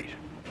 great.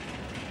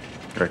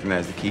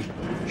 Recognize the key?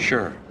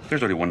 Sure.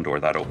 There's only one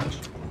door that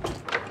opens.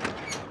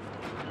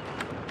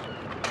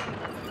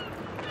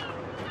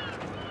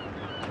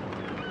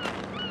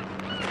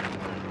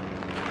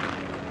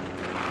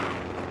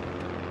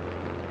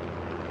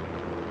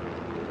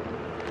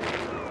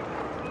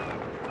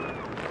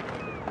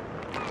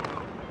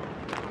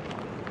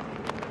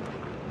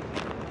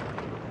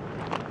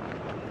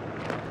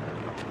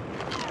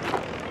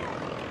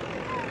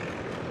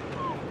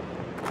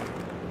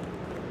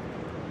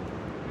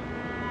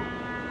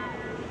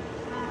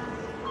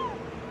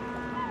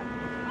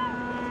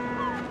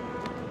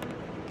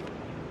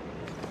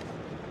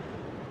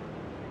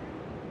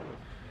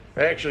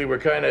 Actually, we're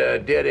kind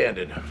of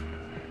dead-ended.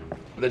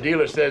 The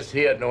dealer says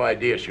he had no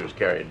idea she was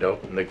carrying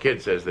dope, and the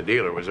kid says the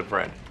dealer was a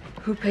friend.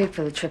 Who paid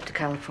for the trip to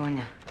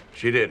California?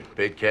 She did.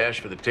 Paid cash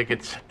for the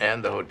tickets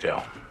and the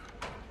hotel.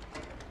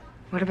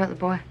 What about the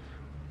boy?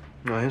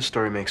 No, his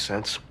story makes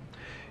sense.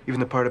 Even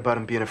the part about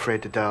him being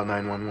afraid to dial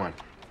 911.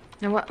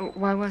 Now,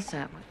 why was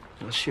that?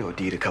 Well, she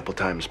OD'd a couple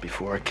times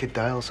before. A kid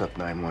dials up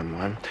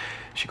 911.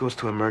 She goes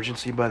to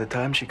emergency. By the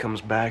time she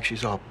comes back,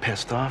 she's all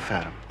pissed off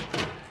at him.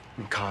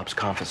 And cops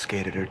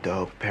confiscated her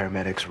dope.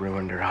 Paramedics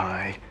ruined her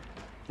high.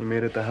 He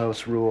made it the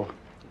house rule.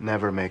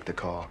 Never make the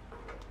call.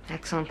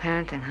 Excellent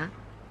parenting, huh?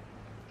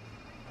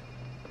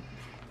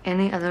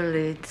 Any other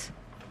leads?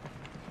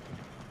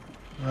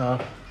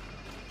 Well,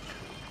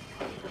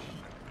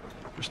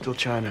 we're still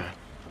trying to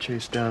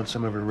chase down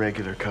some of her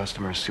regular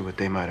customers, see what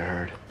they might have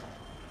heard.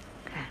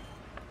 Okay.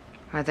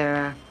 Are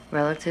there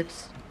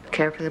relatives who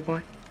care for the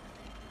boy?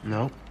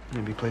 Nope.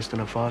 He'll be placed in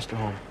a foster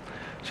home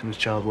as soon as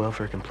child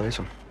welfare can place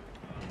him.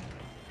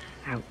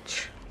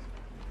 Ouch.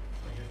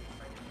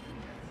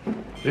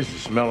 This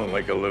is smelling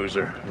like a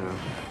loser. Yeah.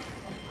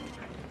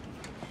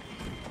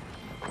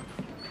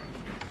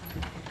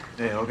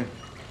 Hey, Hogan.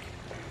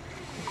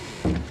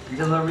 I did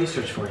a little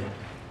research for you.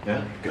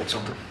 Yeah? Got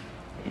something?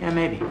 Yeah,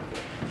 maybe.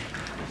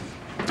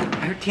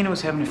 I heard Tina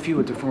was having a feud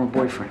with her former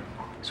boyfriend,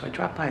 so I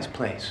dropped by his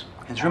place.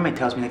 His roommate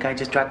tells me the guy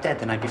just dropped dead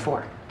the night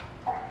before.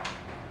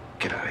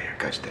 Get out of here.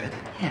 Guy's dead?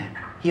 Yeah,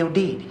 he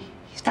OD'd.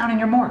 He's down in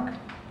your morgue.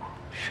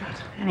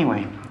 Shit.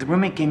 Anyway, the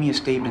roommate gave me a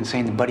statement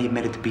saying the buddy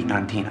admitted to beating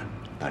on Tina.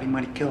 Thought he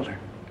might have killed her.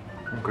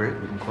 Oh, great.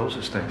 We can close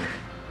this thing.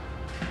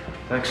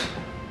 Thanks.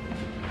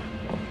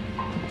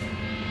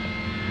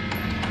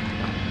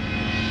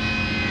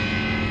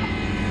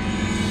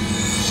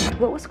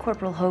 What was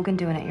Corporal Hogan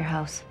doing at your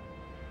house?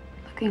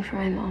 Looking for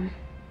my mom.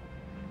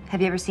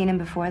 Have you ever seen him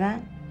before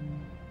that?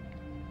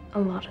 A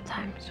lot of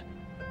times.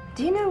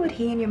 Do you know what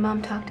he and your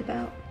mom talked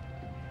about?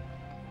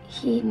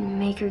 He'd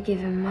make her give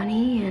him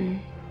money, and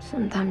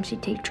sometimes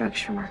he'd take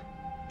drugs from her.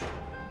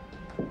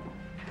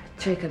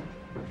 Jacob,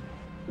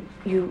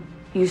 you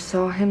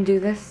saw him do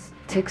this?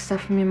 Take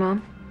stuff from your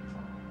mom?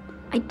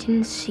 I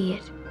didn't see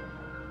it.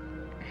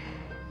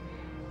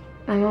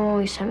 My mom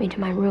always sent me to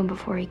my room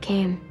before he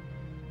came.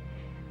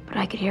 But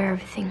I could hear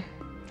everything.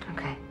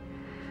 Okay.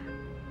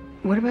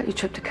 What about your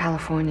trip to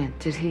California?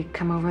 Did he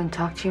come over and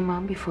talk to your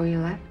mom before you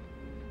left?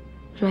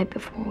 The night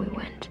before we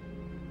went.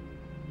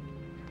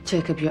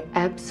 Jacob, you're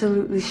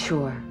absolutely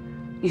sure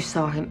you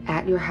saw him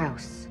at your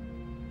house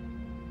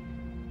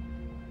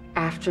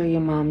after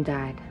your mom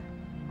died?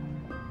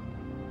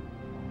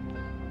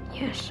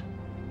 Yes.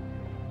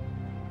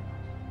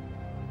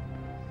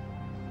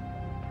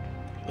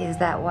 Is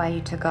that why you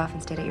took off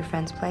and stayed at your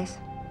friend's place?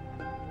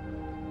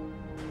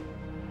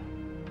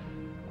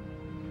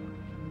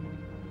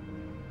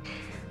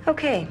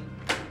 Okay.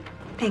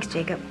 Thanks,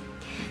 Jacob.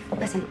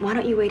 Listen, why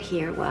don't you wait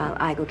here while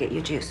I go get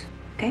you juice,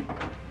 okay?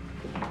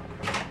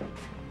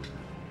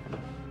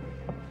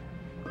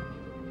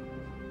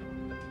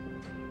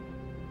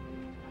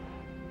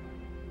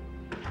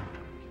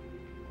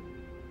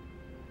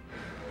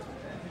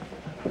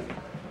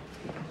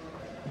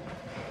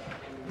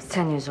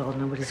 10 years old.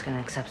 Nobody's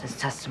gonna accept his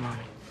testimony.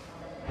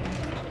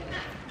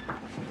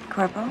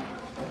 Corporal?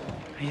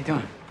 How you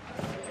doing?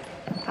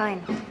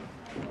 Fine.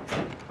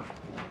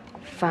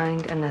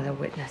 Find another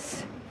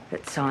witness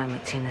that saw him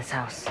at Tina's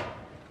house.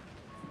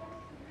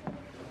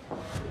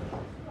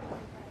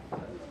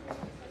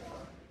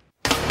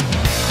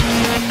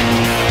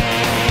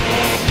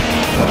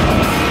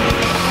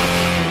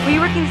 Were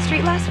you working the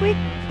street last week?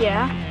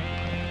 Yeah.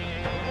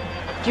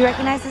 Do you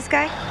recognize this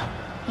guy?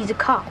 He's a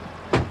cop.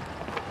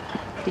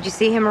 Did you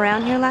see him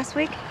around here last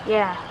week?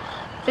 Yeah.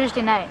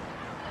 Thursday night.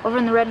 Over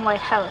in the red and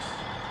white house.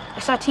 I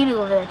saw Tina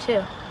over there,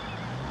 too.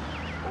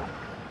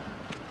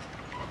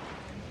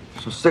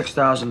 So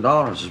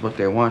 $6,000 is what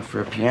they want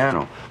for a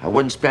piano. I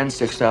wouldn't spend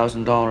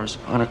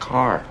 $6,000 on a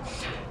car.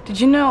 Did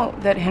you know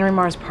that Henry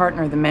Marr's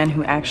partner, the man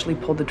who actually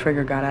pulled the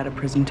trigger, got out of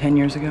prison 10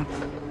 years ago?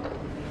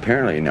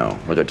 Apparently, no.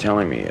 What they're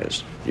telling me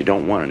is you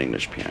don't want an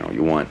English piano.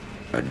 You want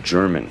a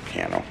German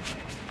piano.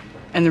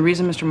 And the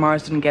reason Mr.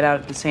 Mars didn't get out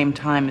at the same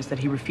time is that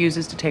he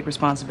refuses to take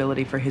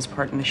responsibility for his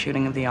part in the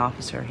shooting of the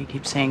officer. He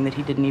keeps saying that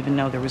he didn't even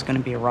know there was going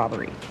to be a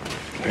robbery.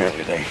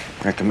 Apparently, they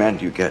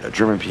recommend you get a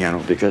German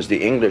piano because the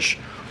English,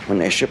 when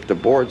they ship the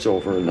boards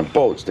over in the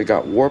boats, they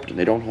got warped and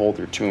they don't hold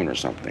their tune or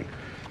something.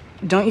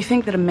 Don't you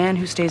think that a man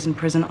who stays in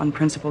prison on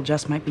principle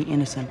just might be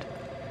innocent?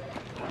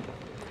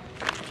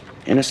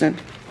 Innocent?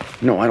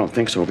 No, I don't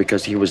think so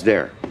because he was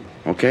there,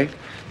 okay?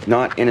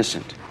 Not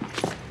innocent.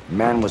 The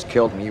man was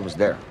killed and he was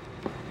there.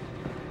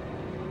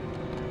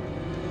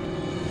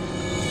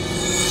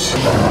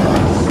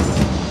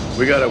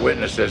 We got a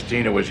witness says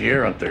Tina was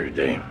here on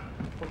Thursday.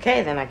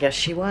 Okay, then I guess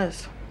she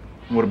was.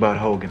 What about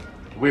Hogan?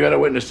 We got a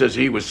witness says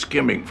he was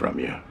skimming from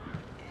you.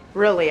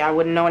 Really, I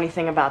wouldn't know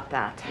anything about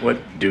that. What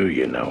do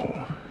you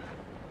know?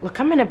 Look,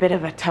 I'm in a bit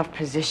of a tough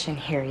position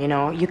here, you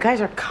know? You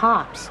guys are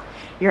cops.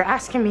 You're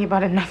asking me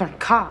about another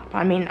cop.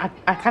 I mean,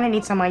 I kind of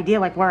need some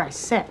idea, like, where I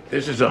sit.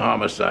 This is a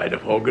homicide.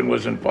 If Hogan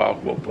was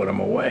involved, we'll put him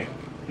away.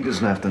 He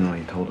doesn't have to know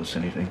you told us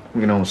anything.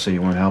 We can always say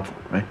you weren't helpful,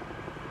 right?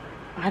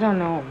 I don't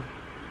know.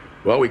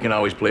 Well, we can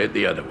always play it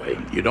the other way.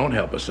 You don't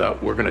help us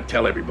out, we're gonna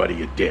tell everybody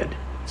you did.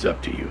 It's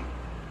up to you.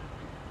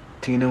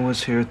 Tina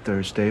was here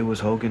Thursday.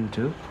 Was Hogan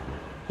too?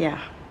 Yeah.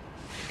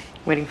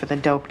 Waiting for the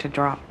dope to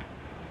drop.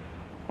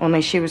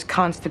 Only she was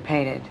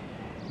constipated.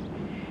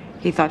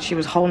 He thought she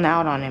was holding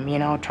out on him, you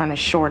know, trying to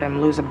short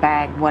him, lose a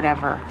bag,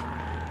 whatever.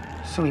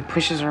 So he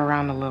pushes her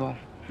around a little.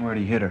 Where'd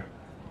he hit her?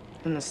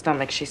 In the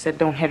stomach. She said,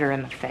 don't hit her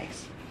in the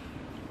face.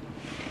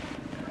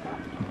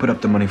 Who put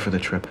up the money for the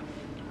trip?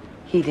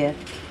 He did.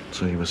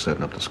 So he was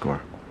setting up the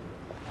score.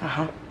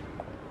 Uh-huh.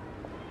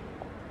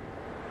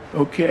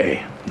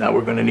 Okay, now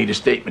we're gonna need a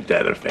statement to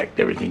that effect,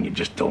 everything you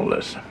just told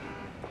us.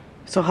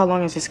 So how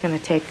long is this gonna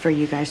take for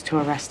you guys to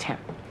arrest him?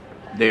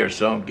 Day or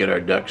so, get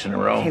our ducks in a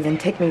row. Okay, then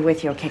take me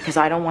with you, okay? Because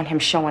I don't want him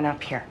showing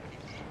up here.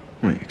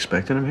 Wait, you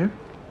expecting him here?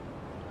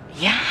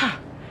 Yeah.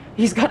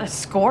 He's got a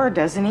score,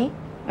 doesn't he?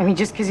 I mean,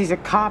 just because he's a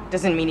cop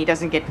doesn't mean he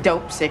doesn't get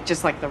dope sick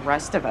just like the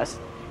rest of us.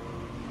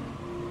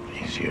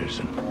 He's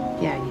yours.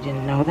 Yeah, you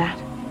didn't know that?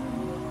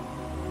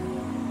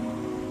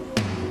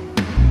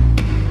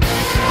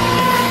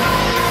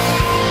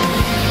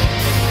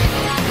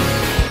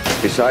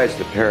 Besides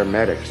the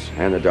paramedics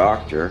and the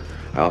doctor,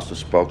 I also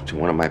spoke to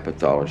one of my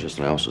pathologists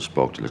and I also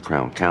spoke to the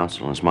Crown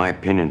Counsel. And it's my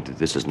opinion that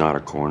this is not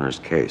a coroner's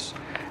case.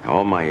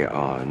 All my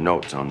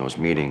notes on those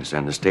meetings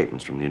and the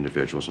statements from the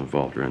individuals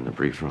involved are in the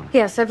brief room.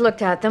 Yes, I've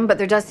looked at them, but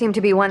there does seem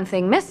to be one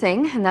thing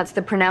missing, and that's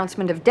the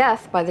pronouncement of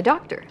death by the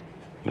doctor.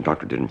 The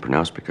doctor didn't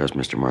pronounce because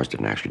Mr. Mars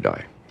didn't actually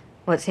die.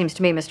 Well, it seems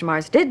to me Mr.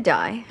 Mars did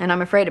die, and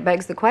I'm afraid it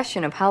begs the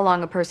question of how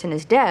long a person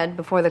is dead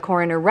before the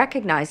coroner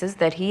recognizes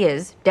that he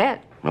is dead.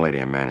 Milady,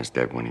 a man is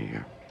dead when he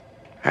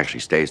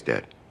actually stays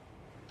dead.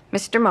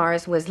 Mr.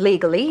 Mars was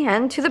legally,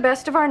 and to the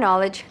best of our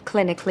knowledge,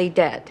 clinically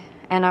dead.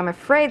 And I'm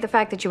afraid the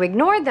fact that you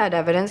ignored that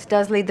evidence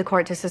does lead the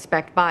court to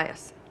suspect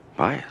bias.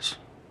 Bias?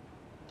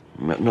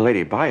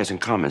 Milady, bias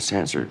and common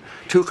sense are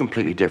two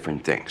completely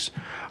different things.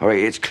 All right,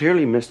 it's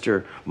clearly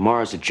Mr.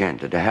 Mars'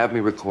 agenda to have me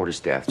record his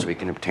death so he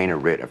can obtain a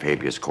writ of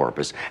habeas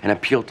corpus and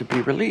appeal to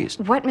be released.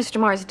 What Mr.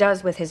 Mars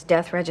does with his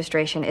death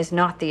registration is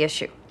not the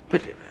issue.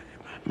 But,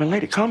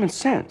 Milady, common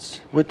sense.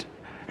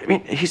 I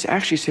mean, he's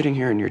actually sitting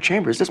here in your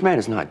chambers. This man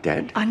is not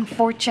dead.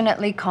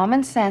 Unfortunately,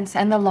 common sense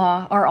and the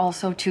law are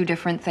also two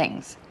different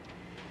things.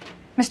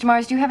 Mr.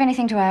 Mars, do you have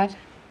anything to add?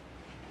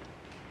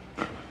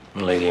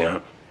 Lady,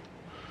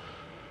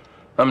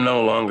 I'm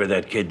no longer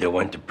that kid that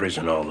went to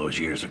prison all those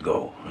years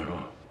ago, you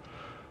know.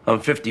 I'm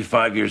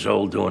 55 years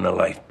old doing a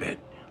life bit.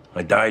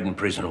 I died in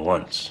prison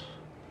once.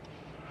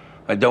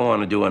 I don't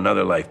want to do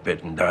another life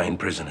bit and die in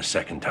prison a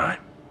second time.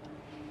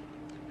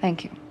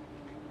 Thank you.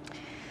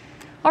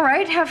 All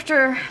right,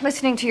 after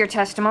listening to your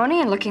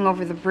testimony and looking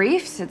over the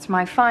briefs, it's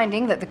my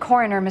finding that the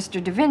coroner,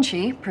 Mr. Da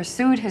Vinci,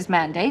 pursued his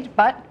mandate,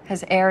 but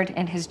has erred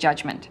in his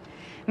judgment.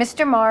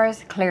 Mr.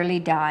 Mars clearly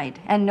died,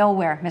 and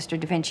nowhere, Mr.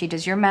 Da Vinci,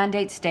 does your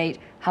mandate state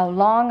how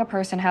long a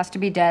person has to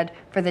be dead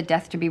for the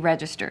death to be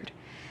registered.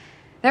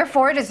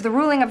 Therefore, it is the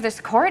ruling of this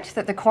court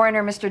that the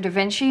coroner, Mr. Da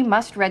Vinci,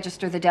 must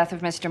register the death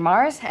of Mr.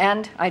 Mars,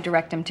 and I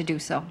direct him to do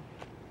so.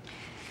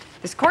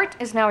 This court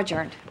is now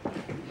adjourned.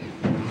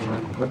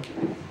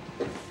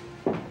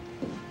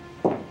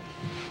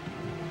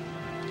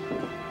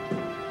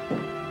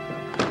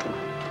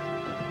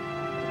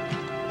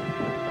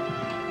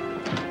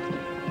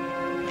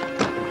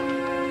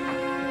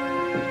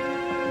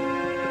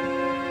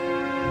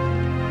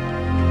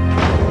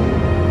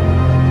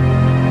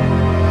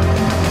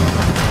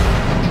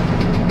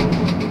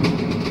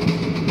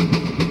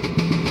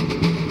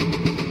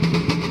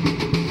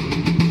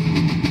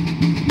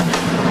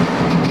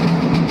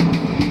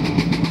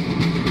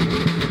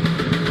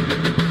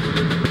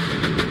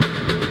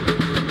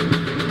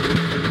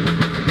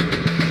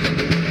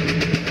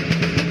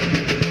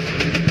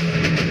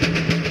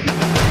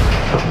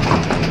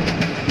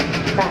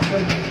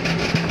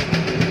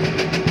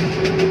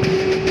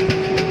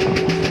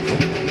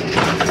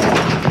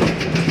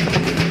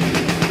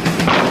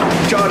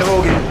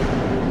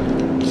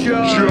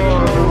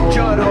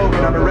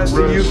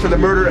 For the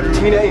murder of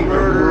Tina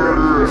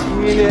Ingram.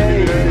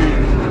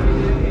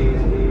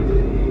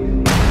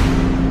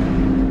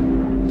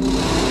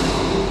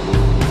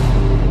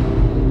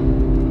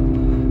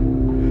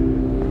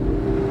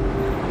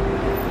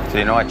 So,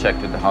 you know, I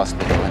checked with the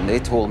hospital and they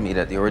told me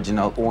that the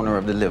original owner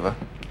of the liver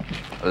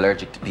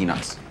allergic to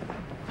peanuts.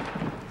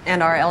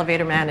 And our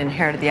elevator man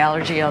inherited the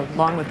allergy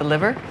along with the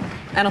liver?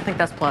 I don't think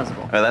that's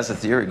plausible. Well, that's a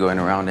theory going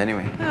around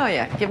anyway. Oh,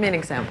 yeah. Give me an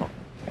example.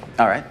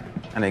 All right,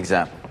 an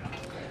example.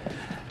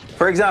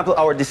 For example,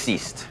 our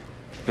deceased.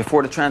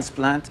 Before the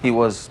transplant, he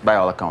was, by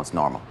all accounts,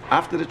 normal.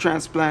 After the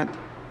transplant,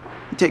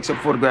 he takes up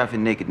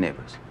photographing naked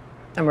neighbors.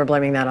 And we're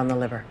blaming that on the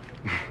liver.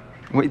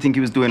 What do you think he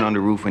was doing on the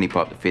roof when he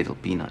popped the fatal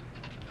peanut?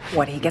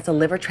 What, he gets a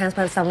liver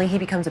transplant, suddenly he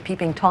becomes a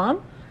peeping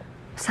Tom?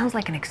 Sounds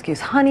like an excuse.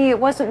 Honey, it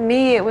wasn't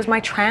me, it was my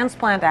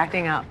transplant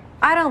acting up.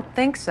 I don't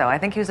think so. I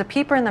think he was a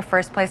peeper in the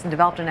first place and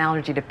developed an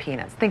allergy to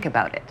peanuts. Think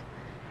about it.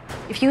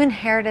 If you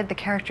inherited the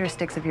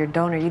characteristics of your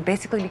donor, you'd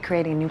basically be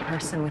creating a new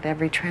person with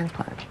every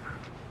transplant.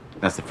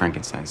 That's the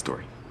Frankenstein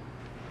story.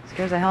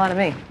 Scares the hell out of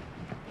me.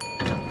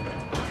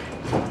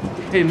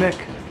 Hey, Mick.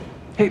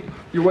 Hey,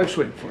 your wife's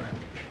waiting for you.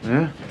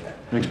 Yeah?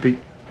 Thanks, Pete.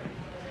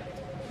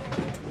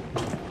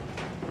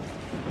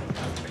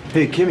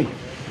 Hey, Kimmy.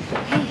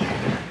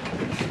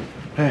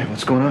 Hey,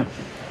 what's going on?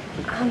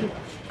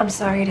 I'm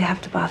sorry to have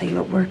to bother you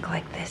at work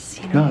like this,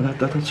 you know? No,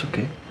 that's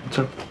okay. What's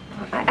up?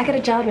 I got a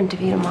job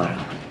interview tomorrow.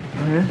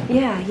 Oh,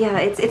 yeah? Yeah.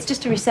 It's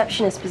just a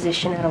receptionist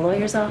position at a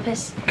lawyer's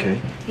office.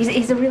 Okay.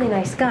 He's a really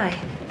nice guy.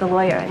 The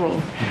lawyer, I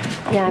mean.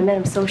 Yeah, I met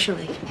him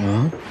socially.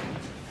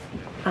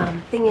 Uh-huh.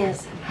 Thing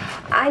is,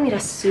 I need a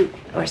suit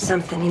or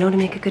something, you know, to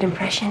make a good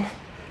impression.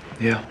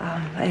 Yeah.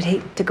 I'd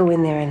hate to go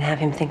in there and have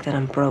him think that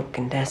I'm broke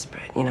and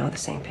desperate, you know, the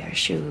same pair of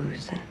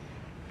shoes and...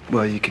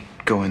 Well, you could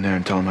go in there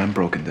and tell him I'm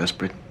broke and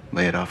desperate.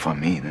 Lay it off on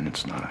me, then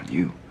it's not on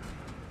you.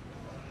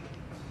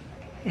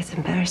 It's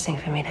embarrassing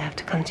for me to have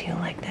to come to you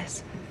like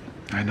this.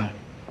 I know.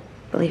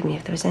 Believe me,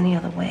 if there was any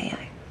other way,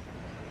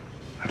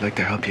 I'd like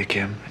to help you,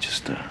 Kim. I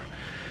just,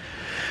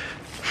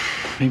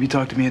 maybe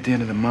talk to me at the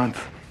end of the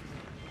month.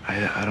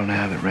 I don't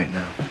have it right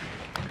now.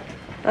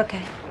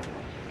 Okay.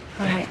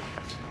 All right.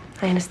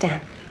 I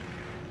understand.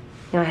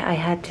 You know, I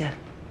had to,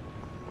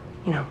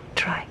 you know,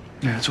 try.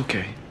 Yeah, it's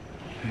okay.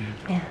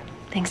 Yeah.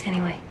 Thanks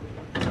anyway.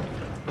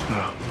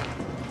 Oh.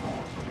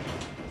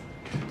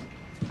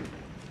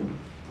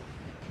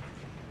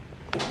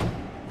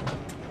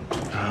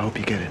 I hope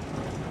you get it.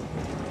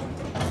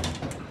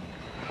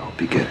 I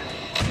hope you get it.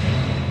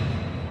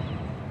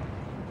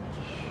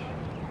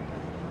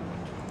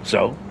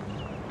 So,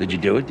 did you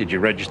do it? Did you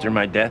register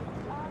my death?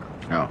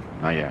 No,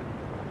 not yet.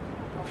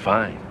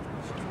 Fine.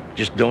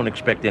 Just don't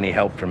expect any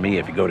help from me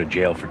if you go to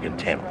jail for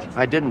contempt.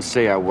 I didn't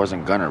say I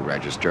wasn't gonna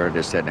register. I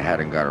just said I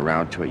hadn't got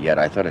around to it yet.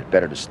 I thought it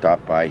better to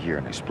stop by here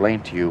and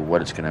explain to you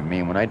what it's gonna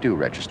mean when I do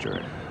register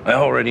it. I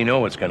already know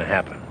what's gonna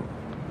happen.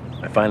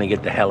 I finally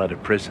get the hell out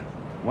of prison.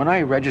 When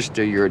I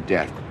register your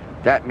death,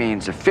 that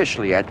means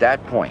officially at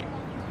that point,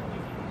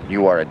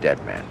 you are a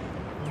dead man.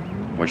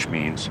 Which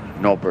means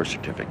no birth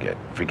certificate.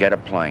 Forget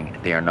applying,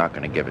 they are not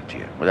going to give it to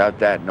you. Without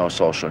that, no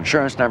social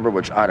insurance number,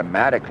 which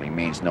automatically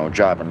means no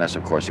job, unless,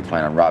 of course, you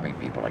plan on robbing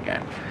people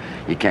again.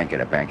 You can't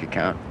get a bank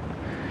account,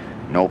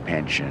 no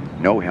pension,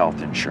 no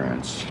health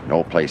insurance,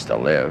 no place to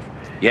live.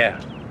 Yeah,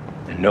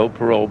 and no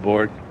parole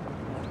board,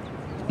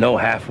 no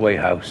halfway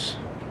house,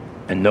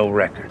 and no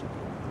record.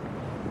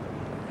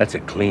 That's a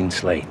clean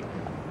slate.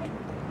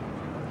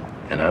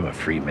 And I'm a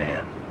free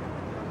man.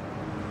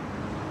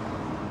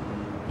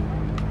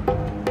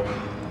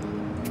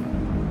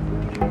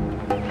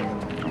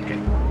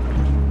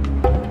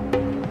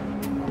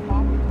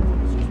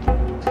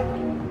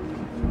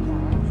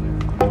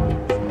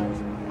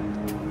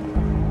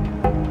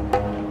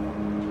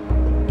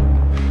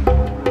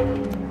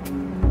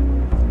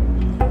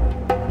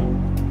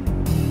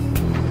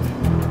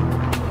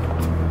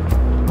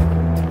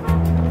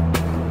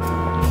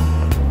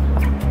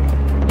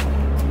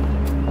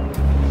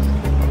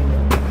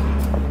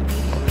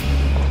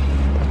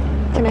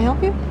 I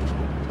help you?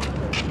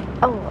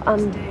 Oh,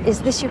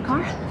 is this your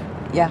car?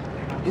 Yeah.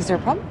 Is there a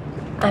problem?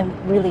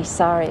 I'm really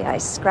sorry. I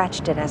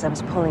scratched it as I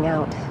was pulling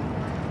out.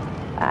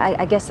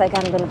 I guess I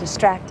got a little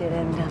distracted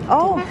and...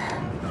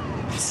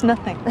 It's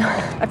nothing.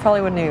 I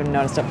probably wouldn't even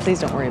noticed it. Please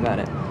don't worry about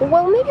it.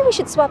 Well, maybe we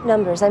should swap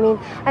numbers. I mean,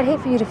 I'd hate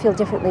for you to feel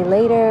differently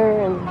later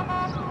and...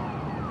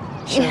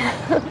 Sure.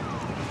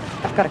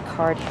 I've got a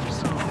card here.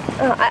 So.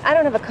 I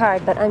don't have a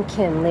card, but I'm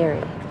Kim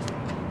Leary.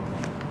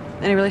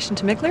 Any relation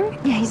to Mick Leary?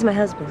 Yeah, he's my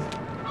husband.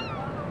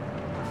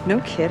 No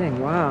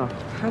kidding. Wow.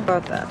 How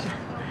about that?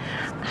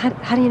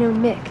 How do you know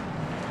Mick?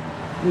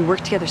 We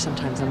work together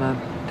sometimes. I'm a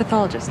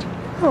pathologist.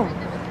 Oh,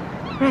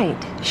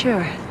 right.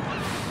 Sure.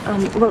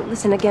 Well,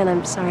 listen, again,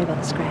 I'm sorry about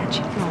the scratch.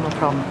 Oh, no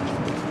problem.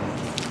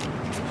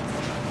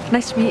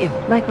 Nice to meet you.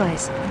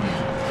 Likewise.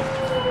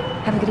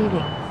 Have a good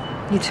evening.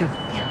 You too.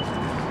 Yeah.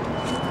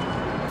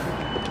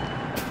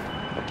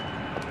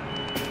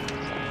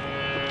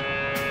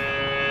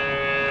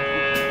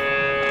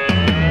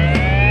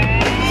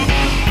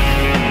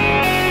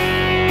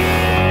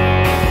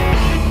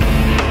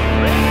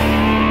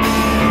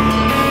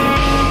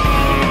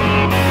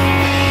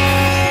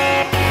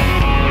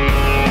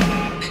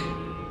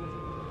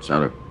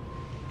 Salud.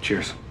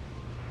 Cheers.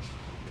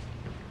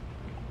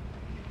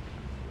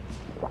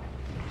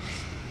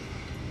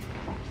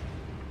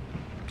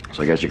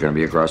 So I guess you're gonna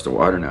be across the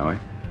water now, eh?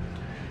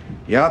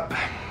 Yup.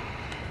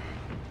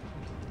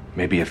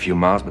 Maybe a few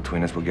miles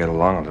between us will get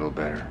along a little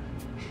better.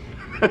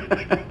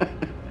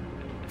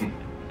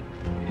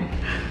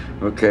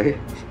 Okay.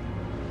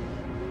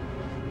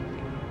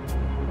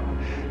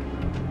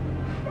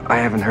 I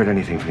haven't heard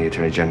anything from the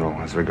Attorney General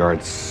as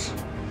regards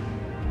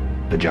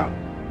the job,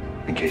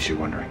 in case you're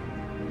wondering.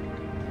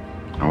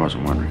 I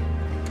wasn't wondering.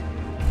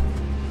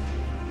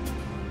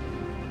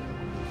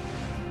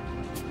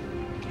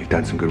 You've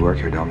done some good work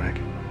here,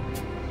 Dominic.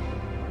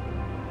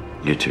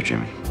 You too,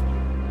 Jimmy.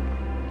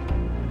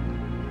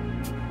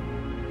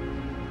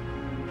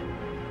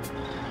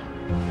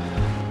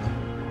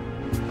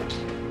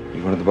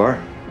 You going to the bar?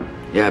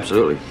 Yeah,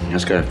 absolutely.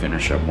 Just gotta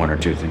finish up one or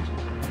two things.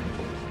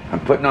 I'm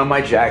putting on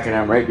my jacket.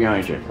 I'm right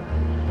behind you.